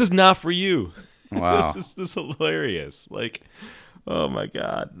 Yeah. This is not for you. Wow. This is hilarious. Like, oh my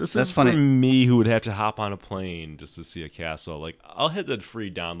God. That's is funny. For me who would have to hop on a plane just to see a castle. Like, I'll hit the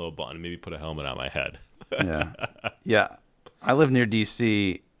free download button and maybe put a helmet on my head. Yeah. Yeah. I live near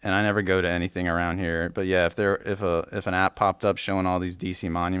DC and I never go to anything around here. But yeah, if an app popped up showing all these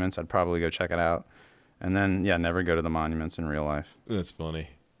DC monuments, I'd probably go check it out. And then never go to the monuments in real life. That's funny.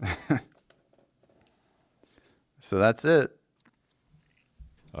 So that's it.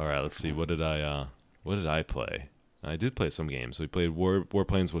 All right, let's see. What did I play? I did play some games. We played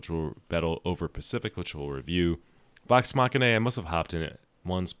Warplanes, which will Battle Over Pacific, which we'll review. Vox Machina, I must have hopped in it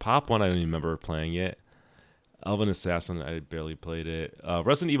once. Pop 1, I don't even remember playing it. Elven Assassin, I barely played it.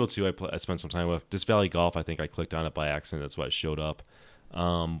 Resident Evil 2, I spent some time with. Disc Valley Golf, I think I clicked on it by accident. That's why it showed up.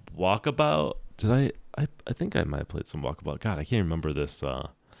 Walkabout, I think I might have played some Walkabout. God, I can't remember this.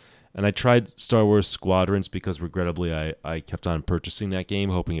 And I tried Star Wars Squadrons because regrettably I kept on purchasing that game,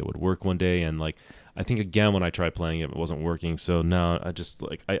 hoping it would work one day. And like, I think again, when I tried playing it, it wasn't working. So now I just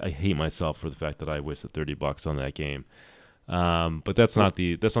like, I hate myself for the fact that I wasted $30 on that game. But that's not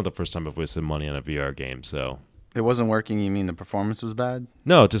the first time I've wasted money on a VR game. So it wasn't working. You mean the performance was bad?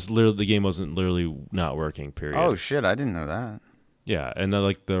 No, just literally the game wasn't literally not working, period. Oh shit. I didn't know that. Yeah, and then,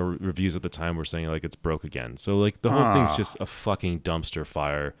 like the reviews at the time were saying like it's broke again. So like the whole thing's just a fucking dumpster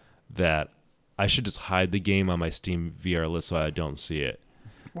fire that I should just hide the game on my Steam VR list so I don't see it.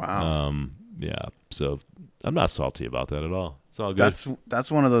 Wow. Yeah. So I'm not salty about that at all. It's all good.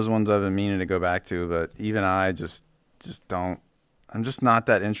 That's one of those ones I've been meaning to go back to, but even I just don't. I'm just not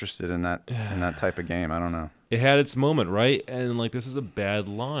that interested in that type of game. I don't know. it had its moment, right? And like this is a bad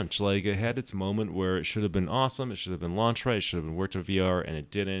launch. Like it had its moment where it should have been awesome. It should have been launched right. It should have been worked with VR, and it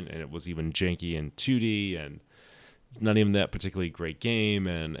didn't. And it was even janky in 2D, and it's not even that particularly great game.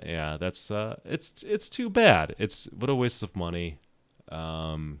 And yeah, that's it's too bad. It's what a waste of money.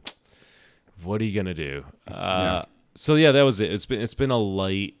 Um, what are you gonna do? Yeah. So yeah, that was it. It's been a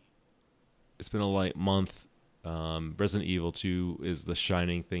light month. Resident Evil 2 is the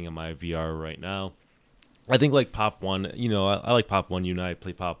shining thing in my VR right now. I think like Pop One, I like Pop One. You and I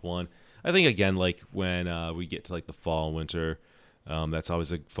play Pop One. I think again, like when we get to like the fall and winter, that's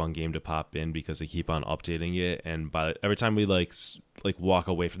always a fun game to pop in because they keep on updating it. And by every time we like walk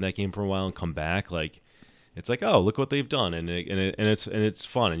away from that game for a while and come back, like it's like, oh, look what they've done, and it's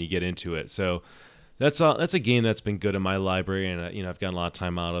fun, and you get into it. So that's a game that's been good in my library, and I've gotten a lot of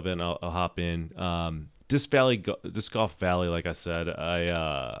time out of it, and I'll hop in. Disc Golf Valley, like I said,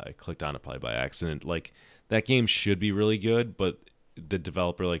 I clicked on it probably by accident. Like that game should be really good, but the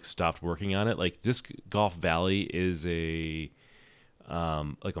developer like stopped working on it. Like Disc Golf Valley is like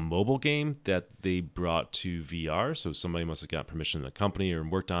a mobile game that they brought to VR. So somebody must have got permission in the company or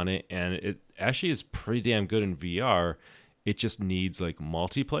worked on it, and it actually is pretty damn good in VR. It just needs like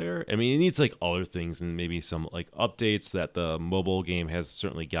multiplayer. I mean, it needs like other things and maybe some like updates that the mobile game has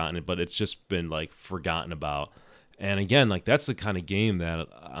certainly gotten it, but it's just been like forgotten about. And again, like that's the kind of game that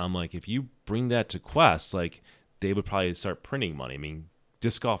I'm like, if you bring that to Quest, like they would probably start printing money. I mean,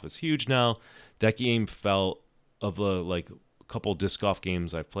 disc golf is huge now. That game felt of the like couple disc golf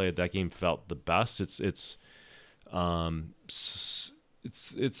games I've played, that game felt the best. Um it's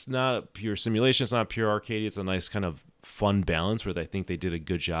not a pure simulation, it's not pure arcade, it's a nice kind of fun balance where I think they did a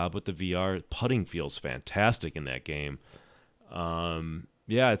good job with the VR. Putting feels fantastic in that game.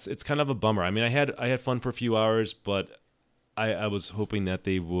 Yeah, it's kind of a bummer. I mean, I had fun for a few hours, but I was hoping that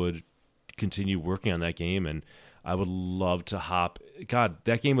they would continue working on that game, and I would love to God,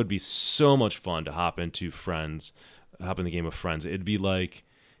 that game would be so much fun to hop in the game with friends. It'd be like,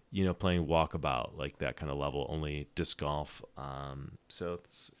 playing Walkabout, like that kind of level, only disc golf. So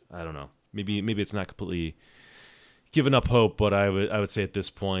I don't know. Maybe it's not completely giving up hope, but I would say at this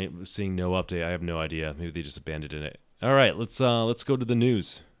point, seeing no update, I have no idea. Maybe they just abandoned it. All right, let's go to the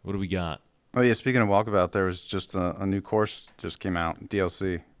news. What do we got? Oh yeah, speaking of Walkabout, there was just a new course just came out,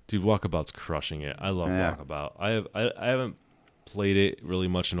 DLC. Dude, Walkabout's crushing it. I love Walkabout. I haven't played it really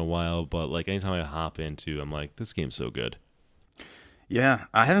much in a while, but like anytime I hop into, I'm like, this game's so good. Yeah,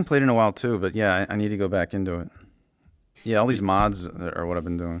 I haven't played in a while too, but yeah, I need to go back into it. Yeah, all these mods are what I've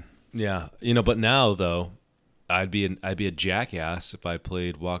been doing. Yeah, but now though, I'd be a jackass if I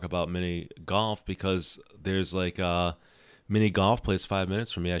played Walkabout Mini Golf, because there's like Mini Golf plays 5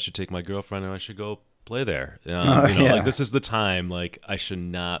 minutes from me. I should take my girlfriend and I should go play there. Yeah. Like this is the time. Like I should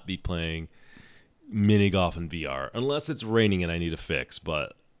not be playing Mini Golf in VR unless it's raining and I need a fix.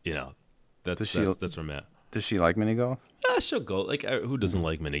 But that's where I'm at. Does she like mini golf? She'll go. Like who doesn't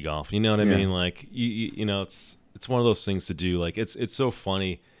like mini golf? You know what I mean? Like it's one of those things to do. Like it's so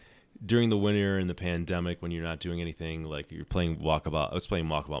funny during the winter and the pandemic when you're not doing anything. Like you're playing Walkabout. I was playing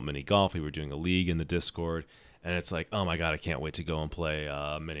Walkabout Mini Golf. We were doing a league in the Discord, and it's like, oh my god, I can't wait to go and play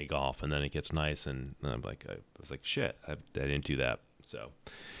mini golf. And then it gets nice, and I'm like, I was like, shit, I didn't do that. So.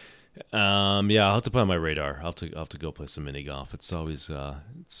 Yeah, I'll have to put on my radar. I'll have to go play some mini golf. It's always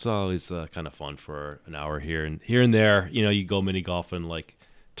kind of fun for an hour here and there. You go mini golfing like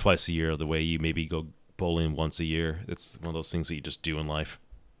twice a year, the way you maybe go bowling once a year. It's one of those things that you just do in life.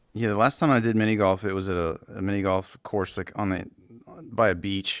 Yeah, the last time I did mini golf, it was at a mini golf course like by a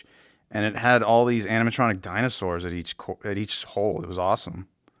beach, and it had all these animatronic dinosaurs at each hole. It was awesome.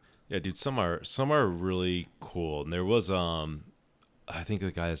 Yeah, dude, some are really cool. And there was I think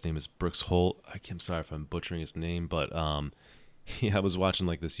the guy's name is Brooks Holt. I'm sorry if I'm butchering his name, but I was watching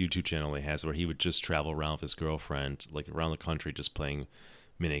like this YouTube channel he has where he would just travel around with his girlfriend, like around the country, just playing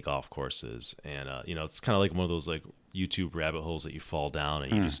mini golf courses. And it's kind of like one of those like YouTube rabbit holes that you fall down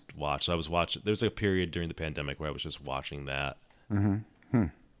and you just watch. So I was watching. There was a period during the pandemic where I was just watching that. Mm-hmm.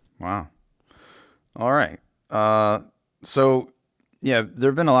 Wow. All right. So. Yeah, there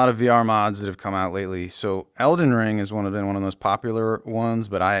have been a lot of VR mods that have come out lately. So Elden Ring has been one of the most popular ones,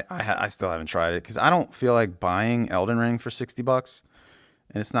 but I still haven't tried it because I don't feel like buying Elden Ring for $60,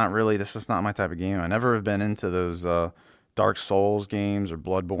 and this is not my type of game. I never have been into those Dark Souls games or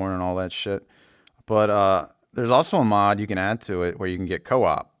Bloodborne and all that shit. But there's also a mod you can add to it where you can get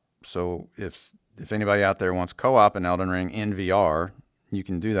co-op. So if anybody out there wants co-op in Elden Ring in VR, you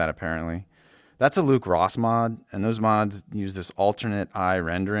can do that apparently. That's a Luke Ross mod, and those mods use this alternate eye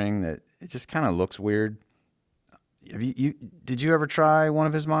rendering that it just kind of looks weird. you did you ever try one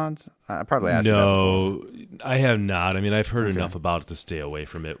of his mods? I probably asked you that before. No, I have not. I mean, I've heard Okay. enough about it to stay away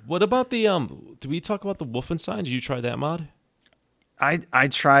from it. What about the Did we talk about the Wolfenstein? Did you try that mod? I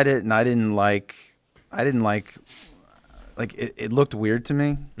tried it and I didn't like it looked weird to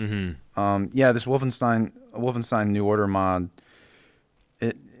me. Yeah, this Wolfenstein New Order mod,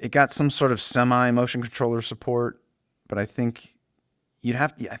 it got some sort of semi motion controller support, but I think you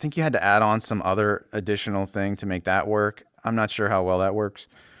had to add on some other additional thing to make that work. I'm not sure how well that works.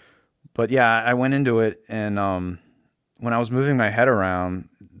 But yeah, I went into it and when I was moving my head around,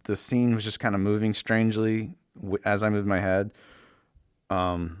 the scene was just kind of moving strangely as I moved my head.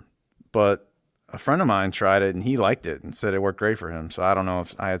 But a friend of mine tried it and he liked it and said it worked great for him. So I don't know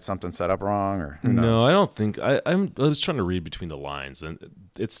if I had something set up wrong or who No, knows. I don't think I was trying to read between the lines, and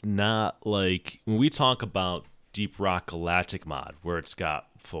it's not like when we talk about Deep Rock Galactic mod, where it's got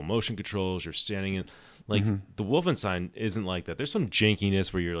full motion controls, you're standing in. Like the Wolfenstein isn't like that. There's some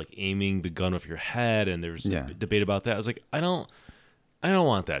jankiness where you're like aiming the gun with your head, and there's Yeah. a debate about that. I was like, I don't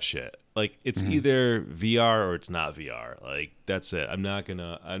want that shit. Like it's either VR or it's not VR. Like that's it. I'm not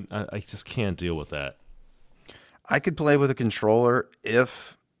gonna. I just can't deal with that. I could play with a controller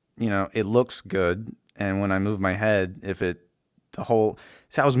if, it looks good. And when I move my head,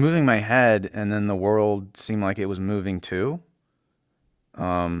 I was moving my head and then the world seemed like it was moving too.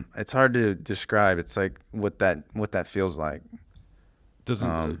 It's hard to describe. It's like what that feels like.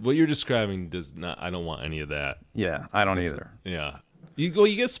 Doesn't what you're describing does not. I don't want any of that. Yeah, I don't either. Yeah. You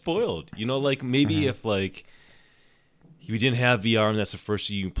get spoiled. Like maybe if like you didn't have VR and that's the first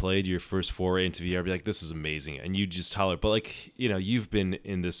you played, your first foray into VR, be like, this is amazing. And you just tolerate. But like, you've been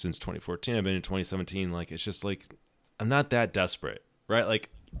in this since 2014. I've been in 2017. Like, it's just like, I'm not that desperate, right? Like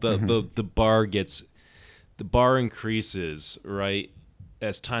the bar increases, right?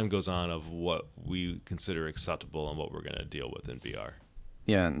 As time goes on of what we consider acceptable and what we're going to deal with in VR.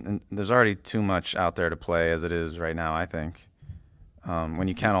 Yeah, and there's already too much out there to play as it is right now, I think. When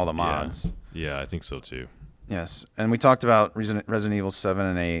you count all the mods. Yeah, I think so too. Yes, and we talked about Resident Evil 7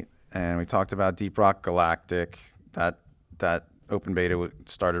 and 8, and we talked about Deep Rock Galactic. That open beta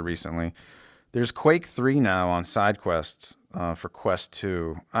started recently. There's Quake 3 now on side quests for Quest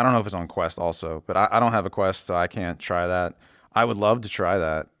 2. I don't know if it's on Quest also, but I don't have a Quest, so I can't try that. I would love to try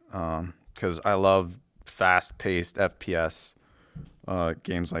that because I love fast-paced FPS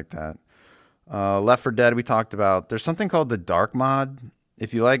games like that. Left 4 Dead we talked about. There's something called the Dark mod.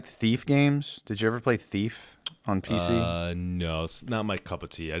 If you like Thief games, did you ever play Thief on PC? No, it's not my cup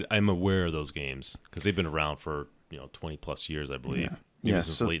of tea. I'm aware of those games because they've been around for 20 plus years, I believe. Yeah. Even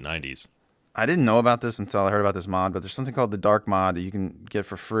since the late 90s. I didn't know about this until I heard about this mod, but there's something called the Dark mod that you can get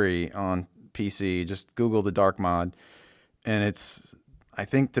for free on PC. Just Google the Dark mod, and I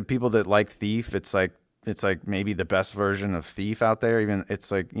think to people that like Thief, it's like maybe the best version of Thief out there. Even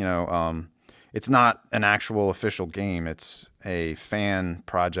it's like it's not an actual official game. It's a fan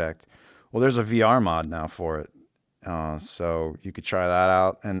project. Well, there's a VR mod now for it. So you could try that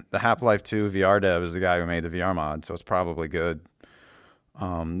out. And the Half-Life 2 VR dev is the guy who made the VR mod, so it's probably good.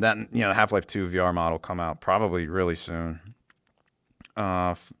 Half-Life 2 VR mod will come out probably really soon.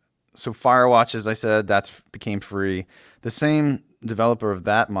 So Firewatch, as I said, became free. The same developer of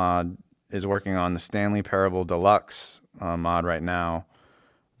that mod is working on the Stanley Parable Deluxe mod right now.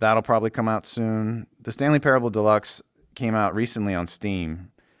 That'll probably come out soon. The Stanley Parable Deluxe came out recently on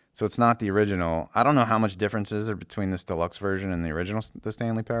Steam, so it's not the original. I don't know how much difference is there between this deluxe version and the original, the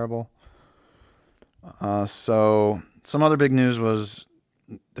Stanley Parable. So some other big news was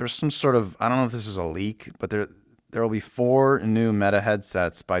there's some sort of, I don't know if this is a leak, but there will be 4 new Meta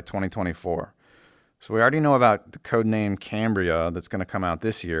headsets by 2024. So we already know about the codename Cambria that's going to come out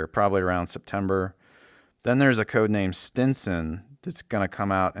this year, probably around September. Then there's a codename Stinson that's going to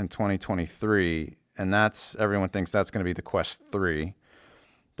come out in 2023, and everyone thinks that's going to be the Quest 3.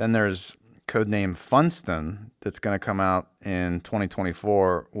 Then there's codename Funston that's going to come out in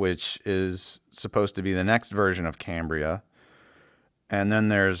 2024, which is supposed to be the next version of Cambria. And then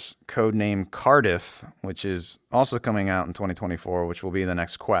there's codename Cardiff, which is also coming out in 2024, which will be the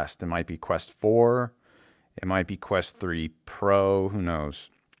next Quest. It might be Quest 4. It might be Quest 3 Pro. Who knows?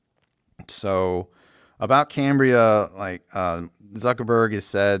 So about Cambria, like Zuckerberg has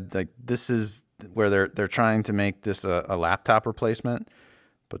said, like this is where they're trying to make this a laptop replacement.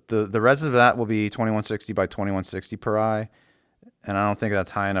 But the res of that will be 2160 by 2160 per eye. And I don't think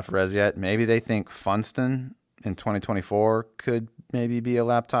that's high enough res yet. Maybe they think Funston in 2024 could maybe be a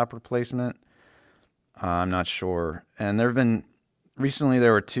laptop replacement. I'm not sure. And recently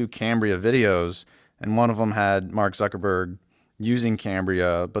there were 2 Cambria videos, and one of them had Mark Zuckerberg using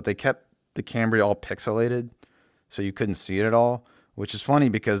Cambria, but they kept the Cambria all pixelated. so you couldn't see it at all, which is funny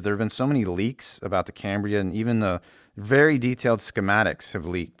because there have been so many leaks about the Cambria, and even the very detailed schematics have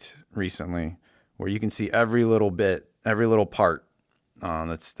leaked recently, where you can see every little bit, every little part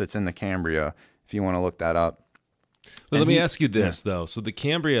that's in the Cambria, if you want to look that up. Well, let me ask you this though. So the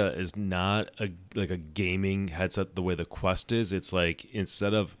Cambria is not like a gaming headset the way the Quest is. It's like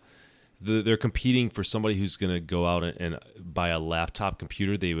instead of they're competing for somebody who's going to go out and buy a laptop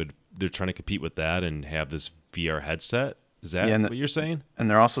computer. They're trying to compete with that and have this VR headset. Is that what you're saying? And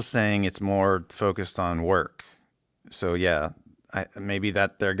they're also saying it's more focused on work. So yeah, maybe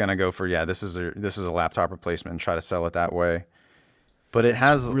that they're going to go for this is a laptop replacement and try to sell it that way. But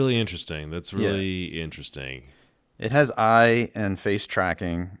it's really interesting. That's really interesting. It has eye and face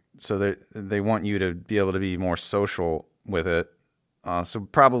tracking, so they want you to be able to be more social with it. So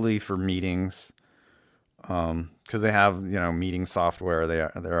probably for meetings, because they have meeting software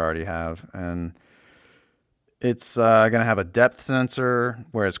they already have, and it's going to have a depth sensor,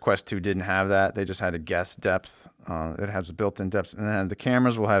 whereas Quest 2 didn't have that. They just had a guess depth. It has a built-in depth, and then the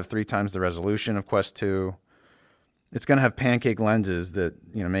cameras will have 3 times the resolution of Quest 2. It's going to have pancake lenses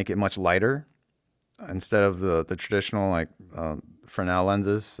that make it much lighter instead of the traditional Fresnel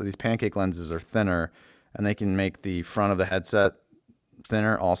lenses. So these pancake lenses are thinner, and they can make the front of the headset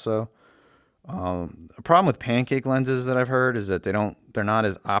thinner also. A problem with pancake lenses that I've heard is that they're not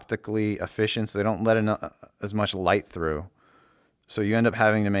as optically efficient, so they don't let as much light through. So you end up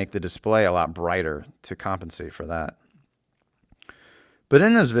having to make the display a lot brighter to compensate for that. But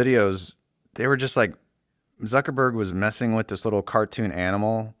in those videos, they were just like Zuckerberg was messing with this little cartoon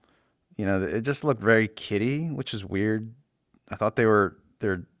animal. It just looked very kiddie, which is weird. I thought they're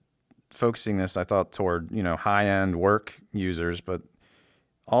focusing this, toward high-end work users, but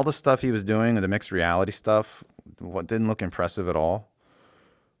all the stuff he was doing, the mixed reality stuff, didn't look impressive at all.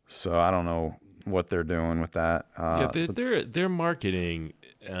 So I don't know what they're doing with that. Their marketing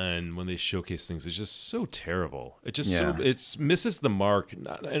and when they showcase things is just so terrible. It just it misses the mark. And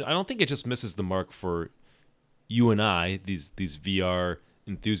I don't think it just misses the mark for you and I, these VR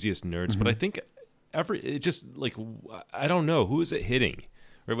enthusiast nerds, but I think it just I don't know, who is it hitting,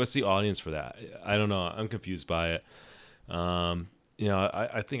 or what's the audience for that? I don't know. I'm confused by it.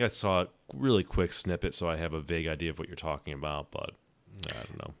 I think I saw a really quick snippet, so I have a vague idea of what you're talking about, but I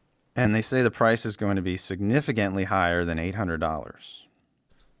don't know. And they say the price is going to be significantly higher than $800.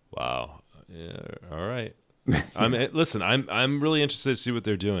 Wow. Yeah, all right. I'm really interested to see what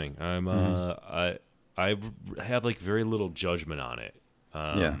they're doing. I have very little judgment on it.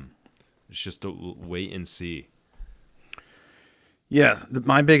 It's just a wait and see. Yes,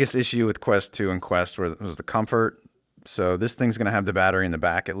 my biggest issue with Quest 2 and Quest was the comfort. So this thing's going to have the battery in the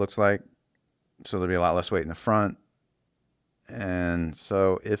back, it looks like. So there'll be a lot less weight in the front. And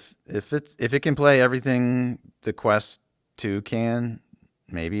so if it can play everything the Quest 2 can,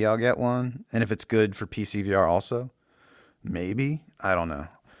 maybe I'll get one. And if it's good for PC VR also, maybe. I don't know.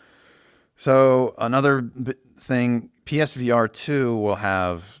 So another thing, PSVR 2 will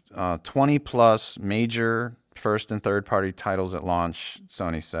have 20 plus major first and third party titles at launch,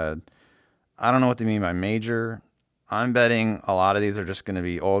 Sony said. I don't know what they mean by major. I'm betting a lot of these are just going to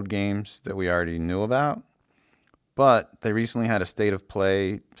be old games that we already knew about. But they recently had a state of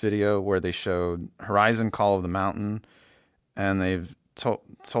play video where they showed Horizon Call of the Mountain, and they've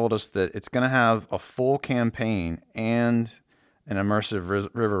told us that it's going to have a full campaign and an immersive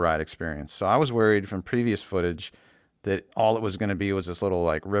river ride experience. So I was worried from previous footage that all it was going to be was this little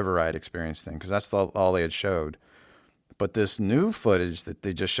river ride experience thing, because that's all they had showed. But this new footage that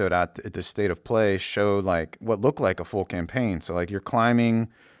they just showed at the state of play showed what looked like a full campaign. So you're climbing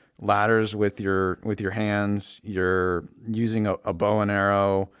ladders with your hands, you're using a bow and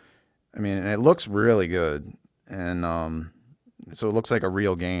arrow. I mean, and it looks really good. And so it looks like a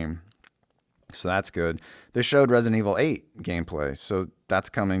real game. So that's good. They showed Resident Evil 8 gameplay. So that's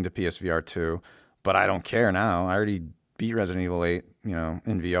coming to PSVR 2. But I don't care now. I already beat Resident Evil 8,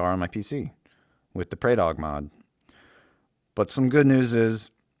 in VR on my PC with the Prey Dog mod. But some good news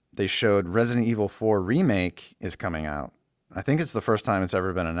is they showed Resident Evil 4 Remake is coming out. I think it's the first time it's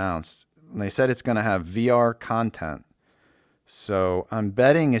ever been announced. And they said it's going to have VR content. So I'm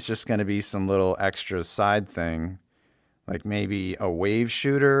betting it's just going to be some little extra side thing, like maybe a wave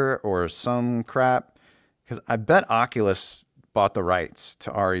shooter or some crap. Because I bet Oculus bought the rights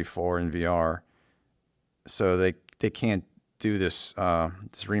to RE4 in VR. So they can't do this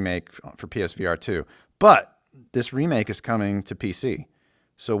remake for PSVR 2. But this remake is coming to PC.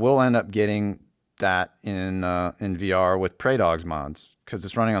 So we'll end up getting that in VR with Prey Dogs mods because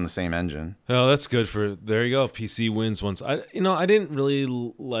it's running on the same engine. Oh, that's good for. There you go. PC wins once. I didn't really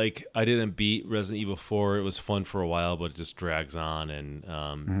I didn't beat Resident Evil 4. It was fun for a while, but it just drags on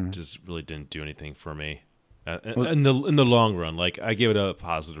and just really didn't do anything for me. In the long run, like I gave it a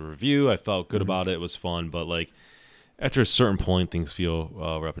positive review. I felt good about it. It was fun, but like after a certain point, things feel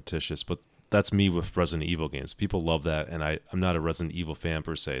repetitious. But that's me with Resident Evil games. People love that, and I'm not a Resident Evil fan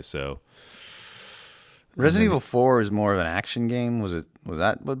per se. So Resident Evil 4 is more of an action game. Was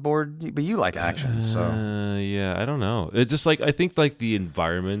that what bored you? But you like action, so yeah, I don't know. It just like I think like the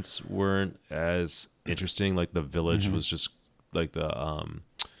environments weren't as interesting. Like the village was just like the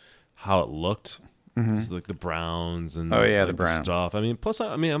how it looked. So, like the browns and the browns stuff. I mean, plus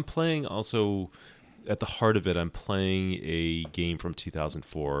I'm playing also at the heart of it. I'm playing a game from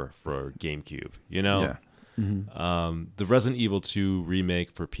 2004 for GameCube. You know, the Resident Evil 2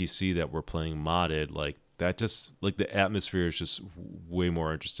 remake for PC that we're playing modded, like that. Just like the atmosphere is just way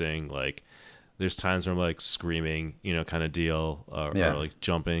more interesting. Like there's times where I'm like screaming, you know, kind of deal, or like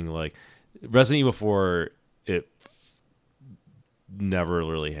jumping. Like Resident Evil 4, it never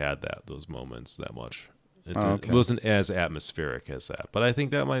really had those moments that much. It wasn't as atmospheric as that. But I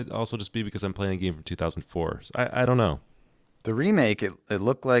think that might also just be because I'm playing a game from 2004. So I don't know. The remake, it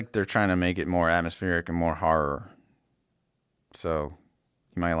looked like they're trying to make it more atmospheric and more horror. So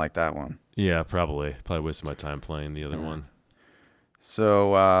you might like that one. Yeah, probably. Probably wasting my time playing the other one.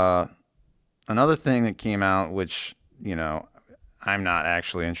 So another thing that came out, which, you know, I'm not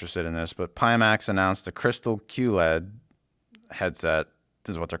actually interested in this, but Pimax announced the Crystal QLED headset,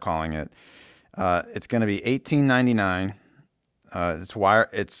 is what they're calling it. It's going to be $18.99.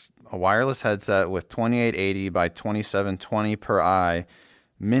 It's a wireless headset with 2880 by 2720 per eye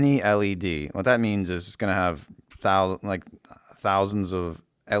mini LED. What that means is it's going to have thousands of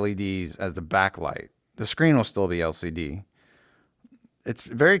LEDs as the backlight. The screen will still be LCD. It's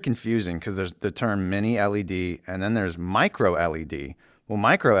very confusing because there's the term mini LED and then there's micro LED. Well,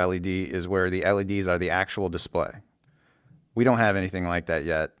 micro LED is where the LEDs are the actual display. We don't have anything like that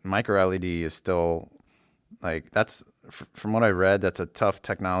yet. Micro LED is still like that's from what I read, that's a tough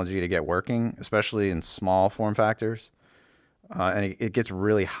technology to get working, especially in small form factors. And it gets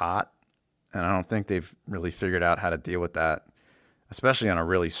really hot, and I don't think they've really figured out how to deal with that, especially on a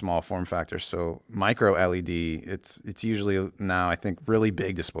really small form factor. So micro LED, it's usually now I think really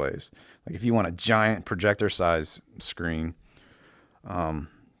big displays. Like if you want a giant projector size screen,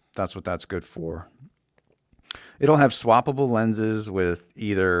 that's what that's good for. It'll have swappable lenses with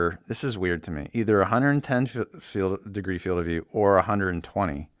either, this is weird to me, either 110 degree field of view or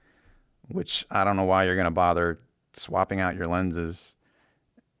 120, which I don't know why you're going to bother swapping out your lenses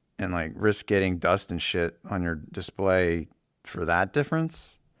and like risk getting dust and shit on your display for that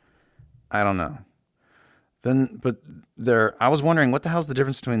difference. I don't know. I was wondering what the hell's the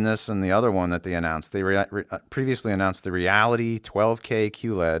difference between this and the other one that they announced. They previously announced the Reality 12K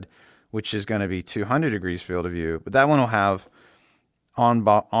QLED, which is going to be 200 degrees field of view. But that one will have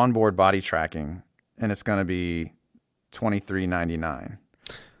onboard body tracking, and it's going to be $23.99.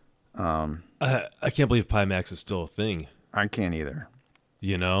 I can't believe Pimax is still a thing. I can't either.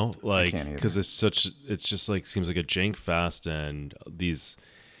 You know, like because it's just like seems like a jank fest and these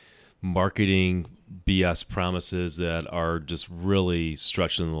marketing BS promises that are just really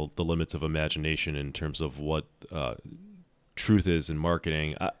stretching the limits of imagination in terms of what truth is in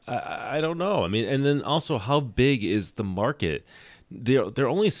marketing. I don't know. I mean, and then also how big is the market? They're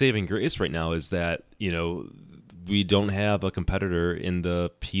only saving grace right now is that, you know, we don't have a competitor in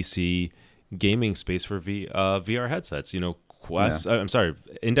the PC gaming space for VR headsets. You know, Quest. Yeah. I'm sorry,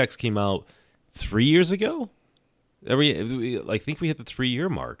 Index came out 3 years ago. I think we hit the 3-year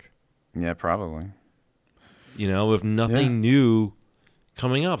mark. Yeah, probably. You know, with nothing new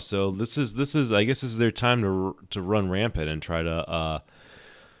coming up. So this is I guess this is their time to run rampant and try to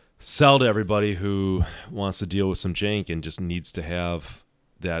sell to everybody who wants to deal with some jank and just needs to have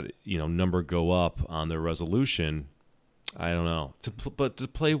that, you know, number go up on their resolution. I don't know. But to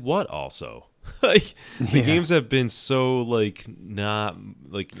play what also? Like the games have been so like not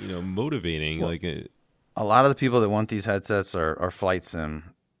like, you know, motivating. Well, like a lot of the people that want these headsets are flight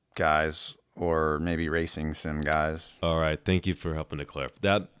sim guys or maybe racing sim guys. All right, thank you for helping to clarify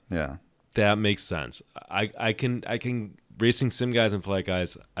that. Yeah, that makes sense. I can racing sim guys and flight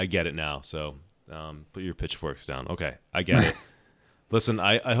guys. I get it now. So put your pitchforks down. Okay, I get it. Listen,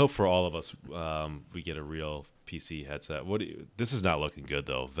 I hope for all of us we get a real PC headset. This is not looking good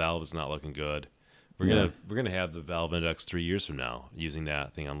though. Valve is not looking good. We're gonna have the Valve Index 3 years from now using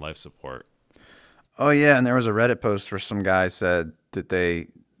that thing on life support. Oh yeah, and there was a Reddit post where some guy said that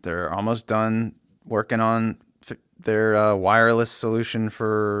they're almost done working on their wireless solution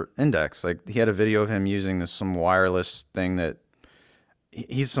for Index. Like he had a video of him using some wireless thing that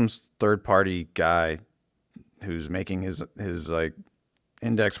he's some third party guy who's making his like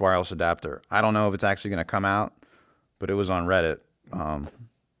Index wireless adapter. I don't know if it's actually going to come out, but it was on Reddit.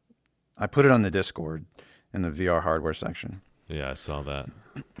 I put it on the Discord in the VR hardware section. Yeah, I saw that.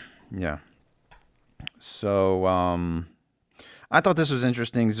 Yeah. So I thought this was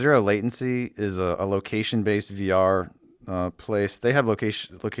interesting. Zero Latency is a location-based VR place. They have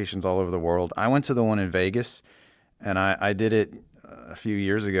locations all over the world. I went to the one in Vegas, and I did it a few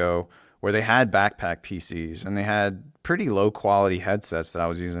years ago where they had backpack PCs, and they had pretty low-quality headsets that I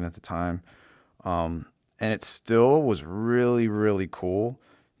was using at the time. And it still was really, really cool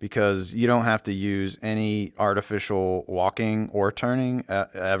because you don't have to use any artificial walking or turning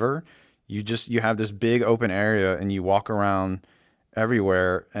ever. You have this big open area and you walk around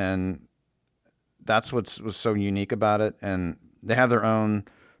everywhere, and that's what was so unique about it. And they have their own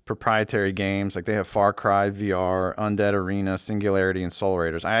proprietary games. Like they have Far Cry VR, Undead Arena, Singularity, and Soul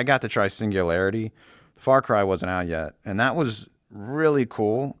Raiders. I got to try Singularity. Far Cry wasn't out yet, and that was really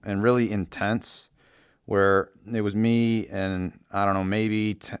cool and really intense, where it was me and I don't know,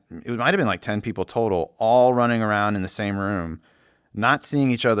 maybe it might have been like 10 people total, all running around in the same room, not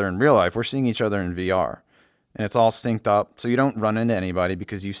seeing each other in real life. We're seeing each other in VR, and it's all synced up, so you don't run into anybody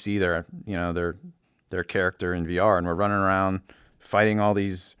because you see their character in VR, and we're running around fighting all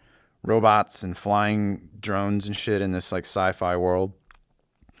these robots and flying drones and shit in this like sci-fi world.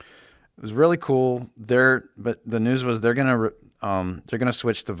 It was really cool. But the news was they're gonna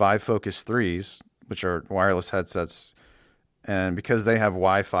switch to Vive Focus 3s, which are wireless headsets, and because they have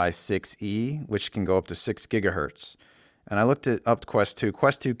Wi-Fi 6E, which can go up to 6 gigahertz. And I looked it up to Quest 2.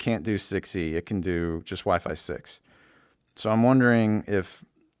 Quest 2 can't do 6E. It can do just Wi-Fi 6. So I'm wondering if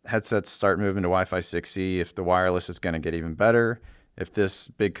headsets start moving to Wi-Fi 6E, if the wireless is going to get even better, if this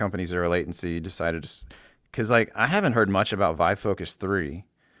big company Zero Latency decided to... Because like I haven't heard much about Vive Focus 3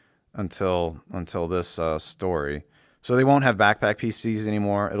 until this story. So they won't have backpack PCs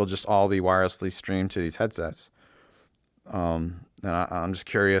anymore. It'll just all be wirelessly streamed to these headsets. And I'm just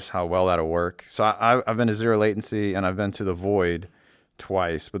curious how well that'll work. So I've been to Zero Latency and I've been to the Void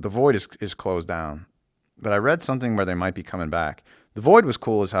twice, but the Void is closed down. But I read something where they might be coming back. The Void was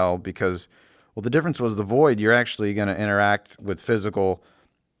cool as hell because, well, the difference was the Void, you're actually going to interact with physical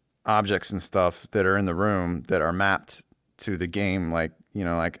objects and stuff that are in the room that are mapped to the game. Like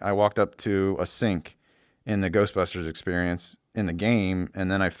I walked up to a sink in the Ghostbusters experience in the game,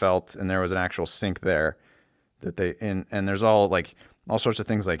 and then I felt, and there was an actual sink there and there's all sorts of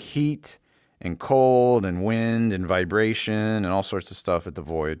things like heat and cold and wind and vibration and all sorts of stuff at the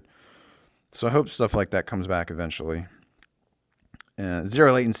Void. So I hope stuff like that comes back eventually.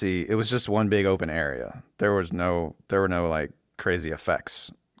 Zero Latency, it was just one big open area. There were no like crazy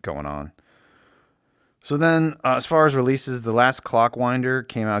effects going on. So then, as far as releases, The Last Clockwinder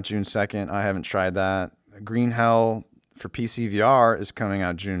came out June 2nd. I haven't tried that. Green Hell for PC VR is coming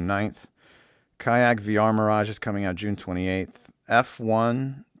out June 9th. Kayak VR Mirage is coming out June 28th.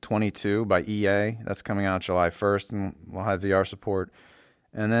 F1 22 by EA, that's coming out July 1st, and we'll have VR support.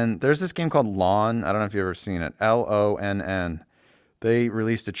 And then there's this game called Lonn. I don't know if you've ever seen it. LONN. They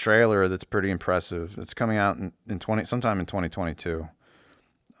released a trailer that's pretty impressive. It's coming out sometime in 2022.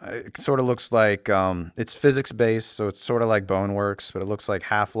 It sort of looks like it's physics-based, so it's sort of like Boneworks, but it looks like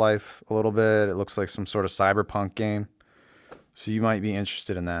Half-Life a little bit. It looks like some sort of cyberpunk game. So you might be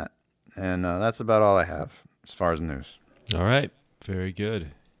interested in that. And that's about all I have as far as news. All right. Very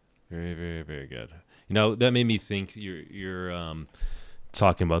good. Very, very, very good. That made me think you're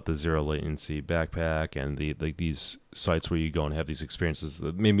talking about the Zero Latency backpack and these sites where you go and have these experiences.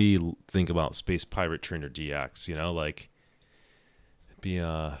 That made me think about Space Pirate Trainer DX,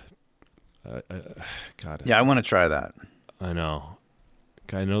 God. Yeah, I want to try that. I know.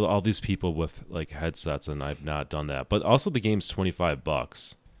 I know all these people with like headsets, and I've not done that. But also the game's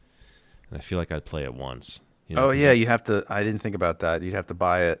 $25. And I feel like I'd play it once. Oh yeah, you have to. I didn't think about that. You'd have to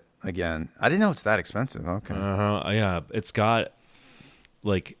buy it again. I didn't know it's that expensive. Okay. Yeah, it's got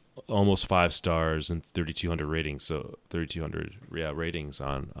like almost 5 stars and 3,200 ratings. So 3,200 ratings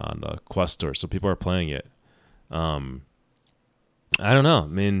on the Quest Store. So people are playing it. I don't know. I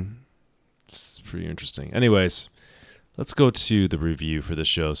mean, it's pretty interesting. Anyways, let's go to the review for the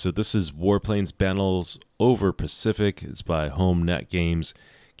show. So this is Warplanes Battles Over Pacific. It's by HomeNet Games.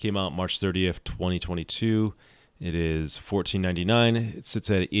 Came out March 30th, 2022. It is $14.99. It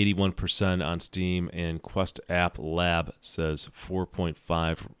sits at 81% on Steam, and Quest App Lab says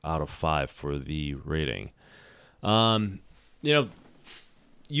 4.5 out of 5 for the rating. You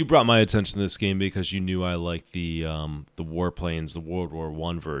you brought my attention to this game because you knew I liked the Warplanes, the World War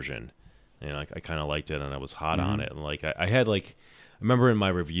One version, and I kind of liked it, and I was hot on it. And like I had like, I remember in my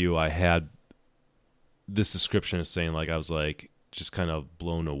review I had this description of saying like I was like just kind of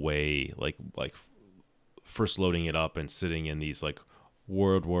blown away, like first loading it up and sitting in these like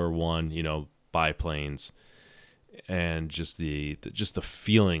World War One, biplanes, and just the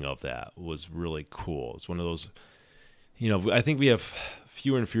feeling of that was really cool. It's one of those, I think we have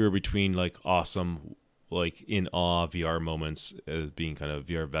fewer and fewer between like awesome, like in awe VR moments as being kind of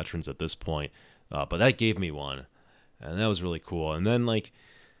VR veterans at this point. But that gave me one, and that was really cool. And then like,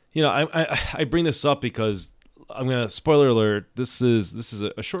 I bring this up because I'm gonna, spoiler alert, this is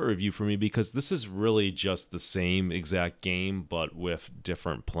a short review for me because this is really just the same exact game but with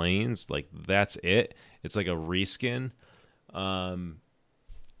different planes. Like that's it. It's like a reskin. And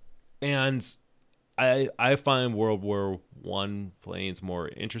I find World War One planes more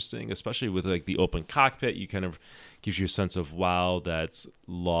interesting, especially with like the open cockpit. You kind of gives you a sense of wow that's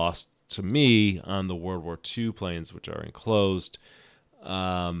lost to me on the World War Two planes, which are enclosed.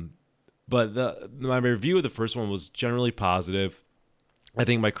 But my review of the first one was generally positive. I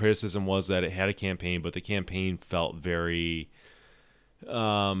think my criticism was that it had a campaign, but the campaign felt very,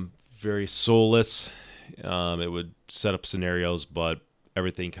 very soulless. It would set up scenarios, but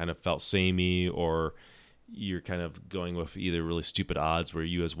everything kind of felt samey, or you're kind of going with either really stupid odds where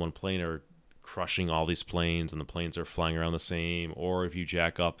you as one plane are crushing all these planes and the planes are flying around the same, or if you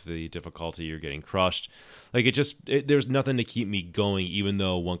jack up the difficulty, you're getting crushed. Like there's nothing to keep me going, even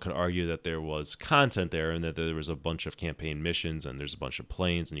though one could argue that there was content there and that there was a bunch of campaign missions and there's a bunch of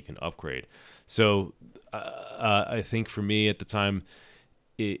planes and you can upgrade. So I think for me at the time,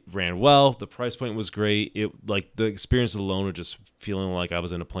 it ran well. The price point was great. It like the experience alone of just feeling like I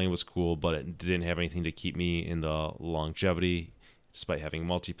was in a plane was cool, but it didn't have anything to keep me in the longevity, despite having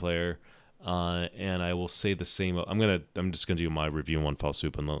multiplayer. And I will say the same. I'm just gonna do my review in one fell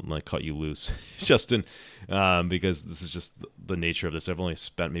swoop and like cut you loose, Justin, because this is just the nature of this. I've only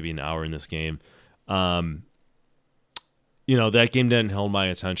spent maybe an hour in this game. That game didn't hold my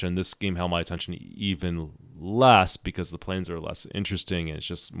attention. This game held my attention even less because the planes are less interesting and it's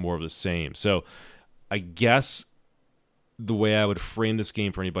just more of the same. So I guess the way I would frame this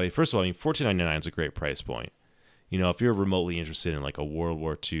game for anybody, first of all, I mean, $14.99 is a great price point. If you're remotely interested in like a World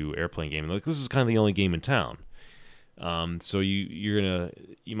War II airplane game, like this is kind of the only game in town. So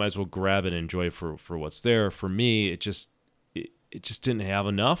you might as well grab it and enjoy it for what's there. For me, it just didn't have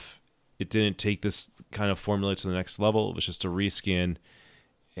enough. It didn't take this kind of formula to the next level. It was just a reskin,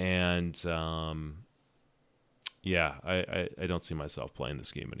 and I don't see myself playing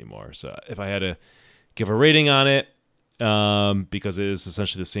this game anymore. So if I had to give a rating on it, because it is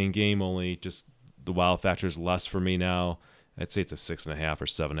essentially the same game, only just the wow factor is less for me now, I'd say it's a 6.5 or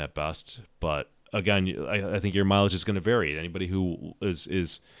 7 at best. But again, I think your mileage is going to vary. Anybody who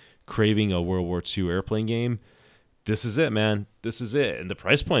is craving a World War II airplane game, this is it, man. This is it, and the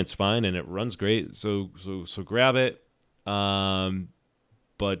price point's fine, and it runs great. So grab it.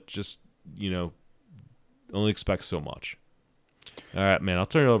 But just only expect so much. All right, man. I'll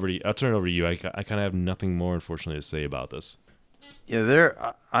turn it over to you. I kind of have nothing more, unfortunately, to say about this.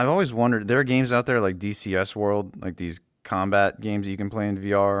 Yeah, I've always wondered. There are games out there like DCS World, like these combat games that you can play in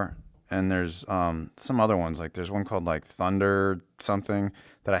VR, and there's some other ones. Like there's one called like Thunder something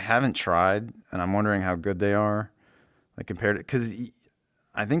that I haven't tried, and I'm wondering how good they are, like compared to, because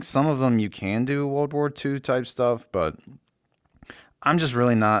I think some of them you can do World War II type stuff, but I'm just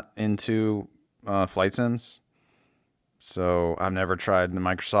really not into flight sims. So I've never tried the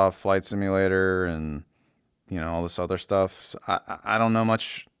Microsoft Flight Simulator and all this other stuff. So I don't know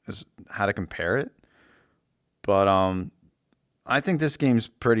much how to compare it, but I think this game's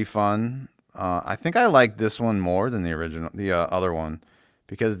pretty fun. I think I like this one more than the other one,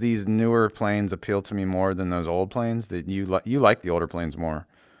 because these newer planes appeal to me more than those old planes. That you like the older planes more.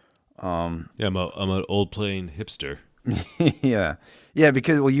 I'm an old plane hipster. Yeah,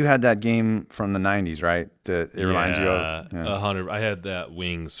 because you had that game from the 90s, right? That it reminds you of. Yeah. 100. I had that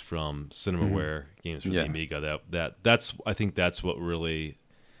Wings from Cinemaware games for the Amiga. That's I think that's what really.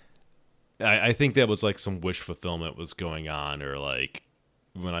 I think that was like some wish fulfillment was going on, or like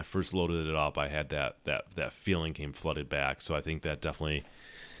when I first loaded it up, I had that feeling came flooded back. So I think that definitely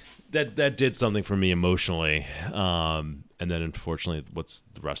that did something for me emotionally. And then unfortunately, what's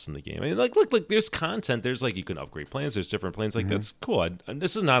the rest in the game? I mean, like, look, there's content. There's like you can upgrade planes. There's different planes. Like that's cool.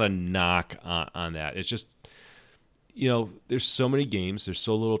 This is not a knock on that. It's just there's so many games. There's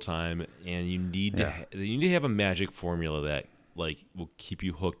so little time, and you need to have a magic formula that like will keep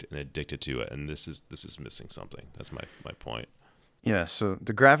you hooked and addicted to it. And this is missing something. That's my point. Yeah, so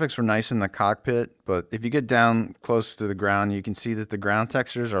the graphics were nice in the cockpit, but if you get down close to the ground, you can see that the ground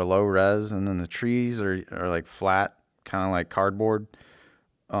textures are low res, and then the trees are like flat, kind of like cardboard.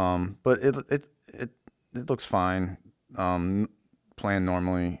 But it looks fine, playing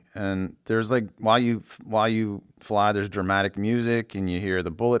normally. And there's like while you fly, there's dramatic music, and you hear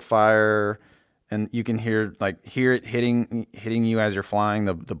the bullet fire, and you can hear it hitting you as you're flying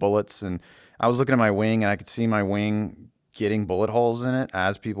the bullets. And I was looking at my wing, and I could see my wing getting bullet holes in it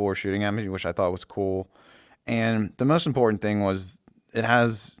as people were shooting at me, which I thought was cool. And the most important thing was it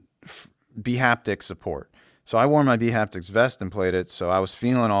has B-haptic support. So I wore my B-haptics vest and played it, so I was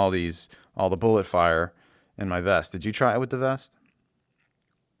feeling all the bullet fire in my vest. Did you try it with the vest?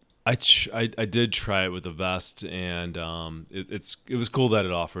 I did try it with the vest, and it was cool that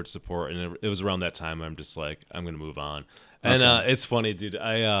it offered support, and it was around that time I'm just like, I'm gonna move on. And Okay. it's funny, dude.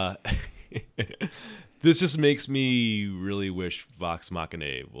 This just makes me really wish Vox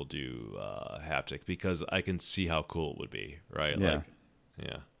Machina will do haptic, because I can see how cool it would be, right? Yeah. Like,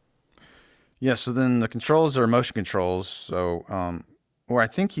 yeah. Yeah, so then the controls are motion controls. So, or I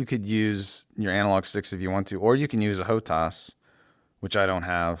think you could use your analog sticks if you want to, or you can use a HOTAS, which I don't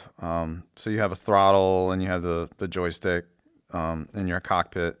have. So you have a throttle and you have the joystick in your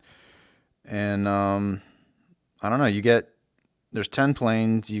cockpit. And I don't know, there's 10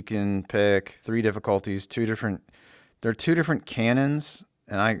 planes. You can pick three difficulties, there are two different cannons.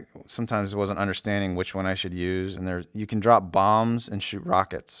 And I sometimes wasn't understanding which one I should use. And you can drop bombs and shoot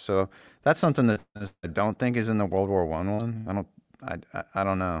rockets. So that's something that I don't think is in the World War one. I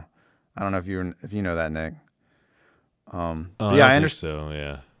don't know. I don't know if you know that, Nick. But I yeah, don't think so.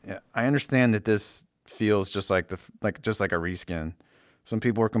 Yeah. I understand that this feels just like just like a reskin. Some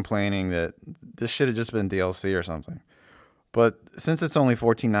people were complaining that this should have just been DLC or something. But since it's only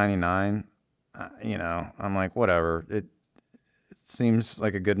 14.99, I'm like whatever. It seems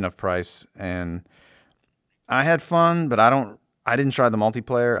like a good enough price, and I had fun, but I didn't try the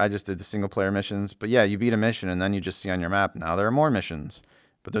multiplayer. I just did the single player missions. But yeah, you beat a mission and then you just see on your map now there are more missions.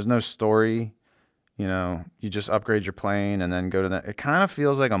 But there's no story. You just upgrade your plane and then go to that. It kind of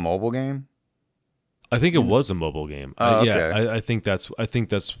feels like a mobile game. I think it You know? was a mobile game. Oh, okay. I think that's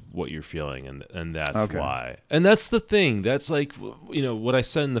what you're feeling, and that's Okay. why. And that's the thing. That's like, what I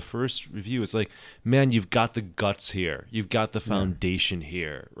said in the first review is like, man, you've got the guts here. You've got the Yeah. foundation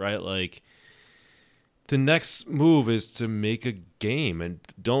here, right? Like, the next move is to make a game, and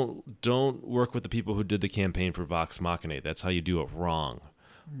don't work with the people who did the campaign for Vox Machina. That's how you do it wrong.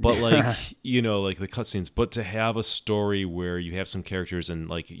 But like, like the cutscenes, but to have a story where you have some characters and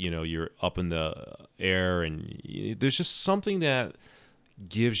like, you're up in the air, and there's just something that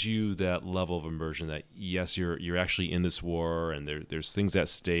gives you that level of immersion that yes, you're actually in this war, and there's things at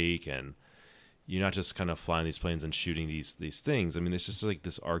stake, and you're not just kind of flying these planes and shooting these things. I mean, it's just like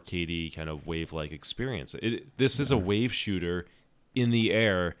this arcadey kind of wave like experience. This is a wave shooter in the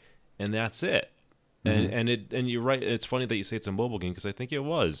air, and that's it. Hmm. And you're right. It's funny that you say it's a mobile game, because I think it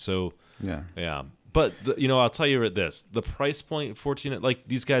was. So Yeah. yeah, but I'll tell you this: the price point 14. Like,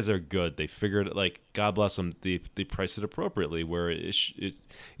 these guys are good. They figured it. Like, God bless them. They priced it appropriately, where it's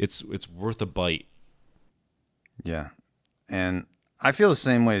worth a bite. Yeah. And I feel the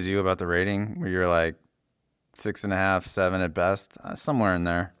same way as you about the rating, where you're like 6.5, 7 at best, somewhere in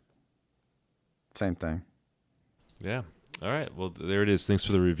there. Same thing. Yeah. All right. Well, there it is. Thanks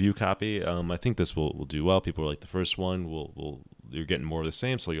for the review copy. I think this will do well. People like the first one. You're getting more of the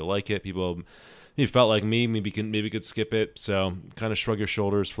same, so you'll like it. People, you felt like me, maybe could skip it. So kind of shrug your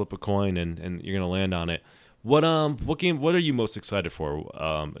shoulders, flip a coin, and you're gonna land on it. What game? What are you most excited for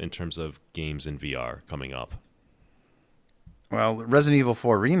in terms of games in VR coming up? Well, Resident Evil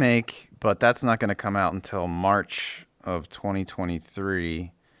 4 remake, but that's not going to come out until March of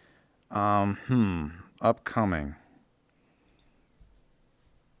 2023. Upcoming.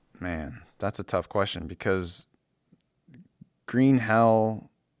 Man, that's a tough question because Green Hell,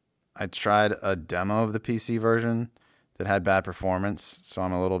 I tried a demo of the PC version that had bad performance, so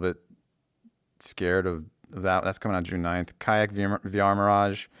I'm a little bit scared of that. That's coming out June 9th. Kayak VR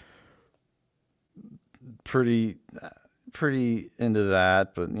Mirage, pretty pretty into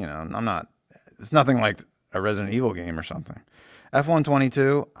that, but I'm not. It's nothing like a Resident Evil game or something.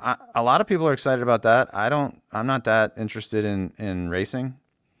 F122. A lot of people are excited about that. I'm not that interested in racing.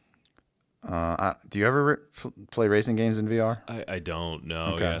 Do you ever play racing games in VR? I don't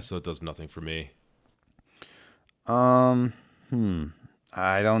know. Okay. Yeah, so it does nothing for me. Um.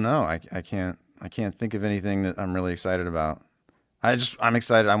 I don't know. I can't think of anything that I'm really excited about. I'm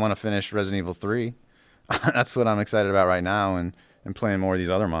excited. I want to finish Resident Evil 3. That's what I'm excited about right now, and playing more of these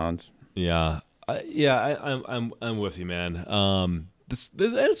other mods. Yeah. I'm with you, man. This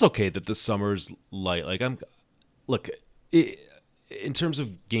it's okay that the summer's light. Like look, in terms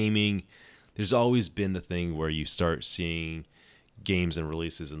of gaming, there's always been the thing where you start seeing games and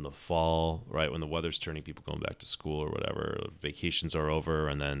releases in the fall, right when the weather's turning, people going back to school or whatever, vacations are over,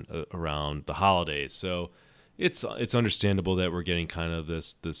 and then around the holidays. So it's understandable that we're getting kind of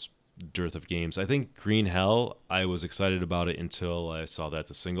this dearth of games. I think Green Hell, I was excited about it until I saw that's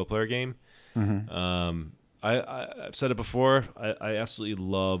a single player game. I've said it before. I absolutely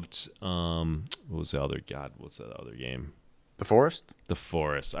loved what's that other game? The Forest? The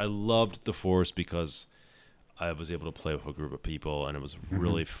Forest. I loved The Forest because I was able to play with a group of people, and it was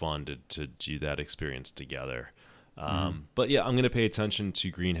really fun to do that experience together. But yeah, I'm going to pay attention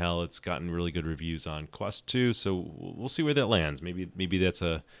to Green Hell. It's gotten really good reviews on Quest 2, so we'll see where that lands. Maybe that's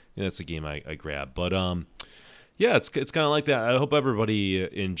a game I grab. But yeah, it's kind of like that. I hope everybody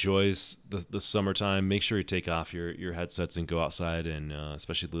enjoys the summertime. Make sure you take off your headsets and go outside, and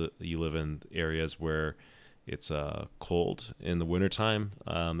especially you live in areas where it's cold in the wintertime.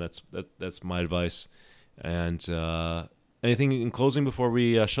 That's my advice. And anything in closing before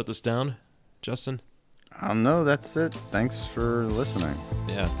we shut this down, Justin? No, that's it. Thanks for listening.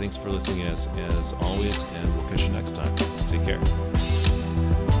 Yeah, thanks for listening as always, and we'll catch you next time. Take care.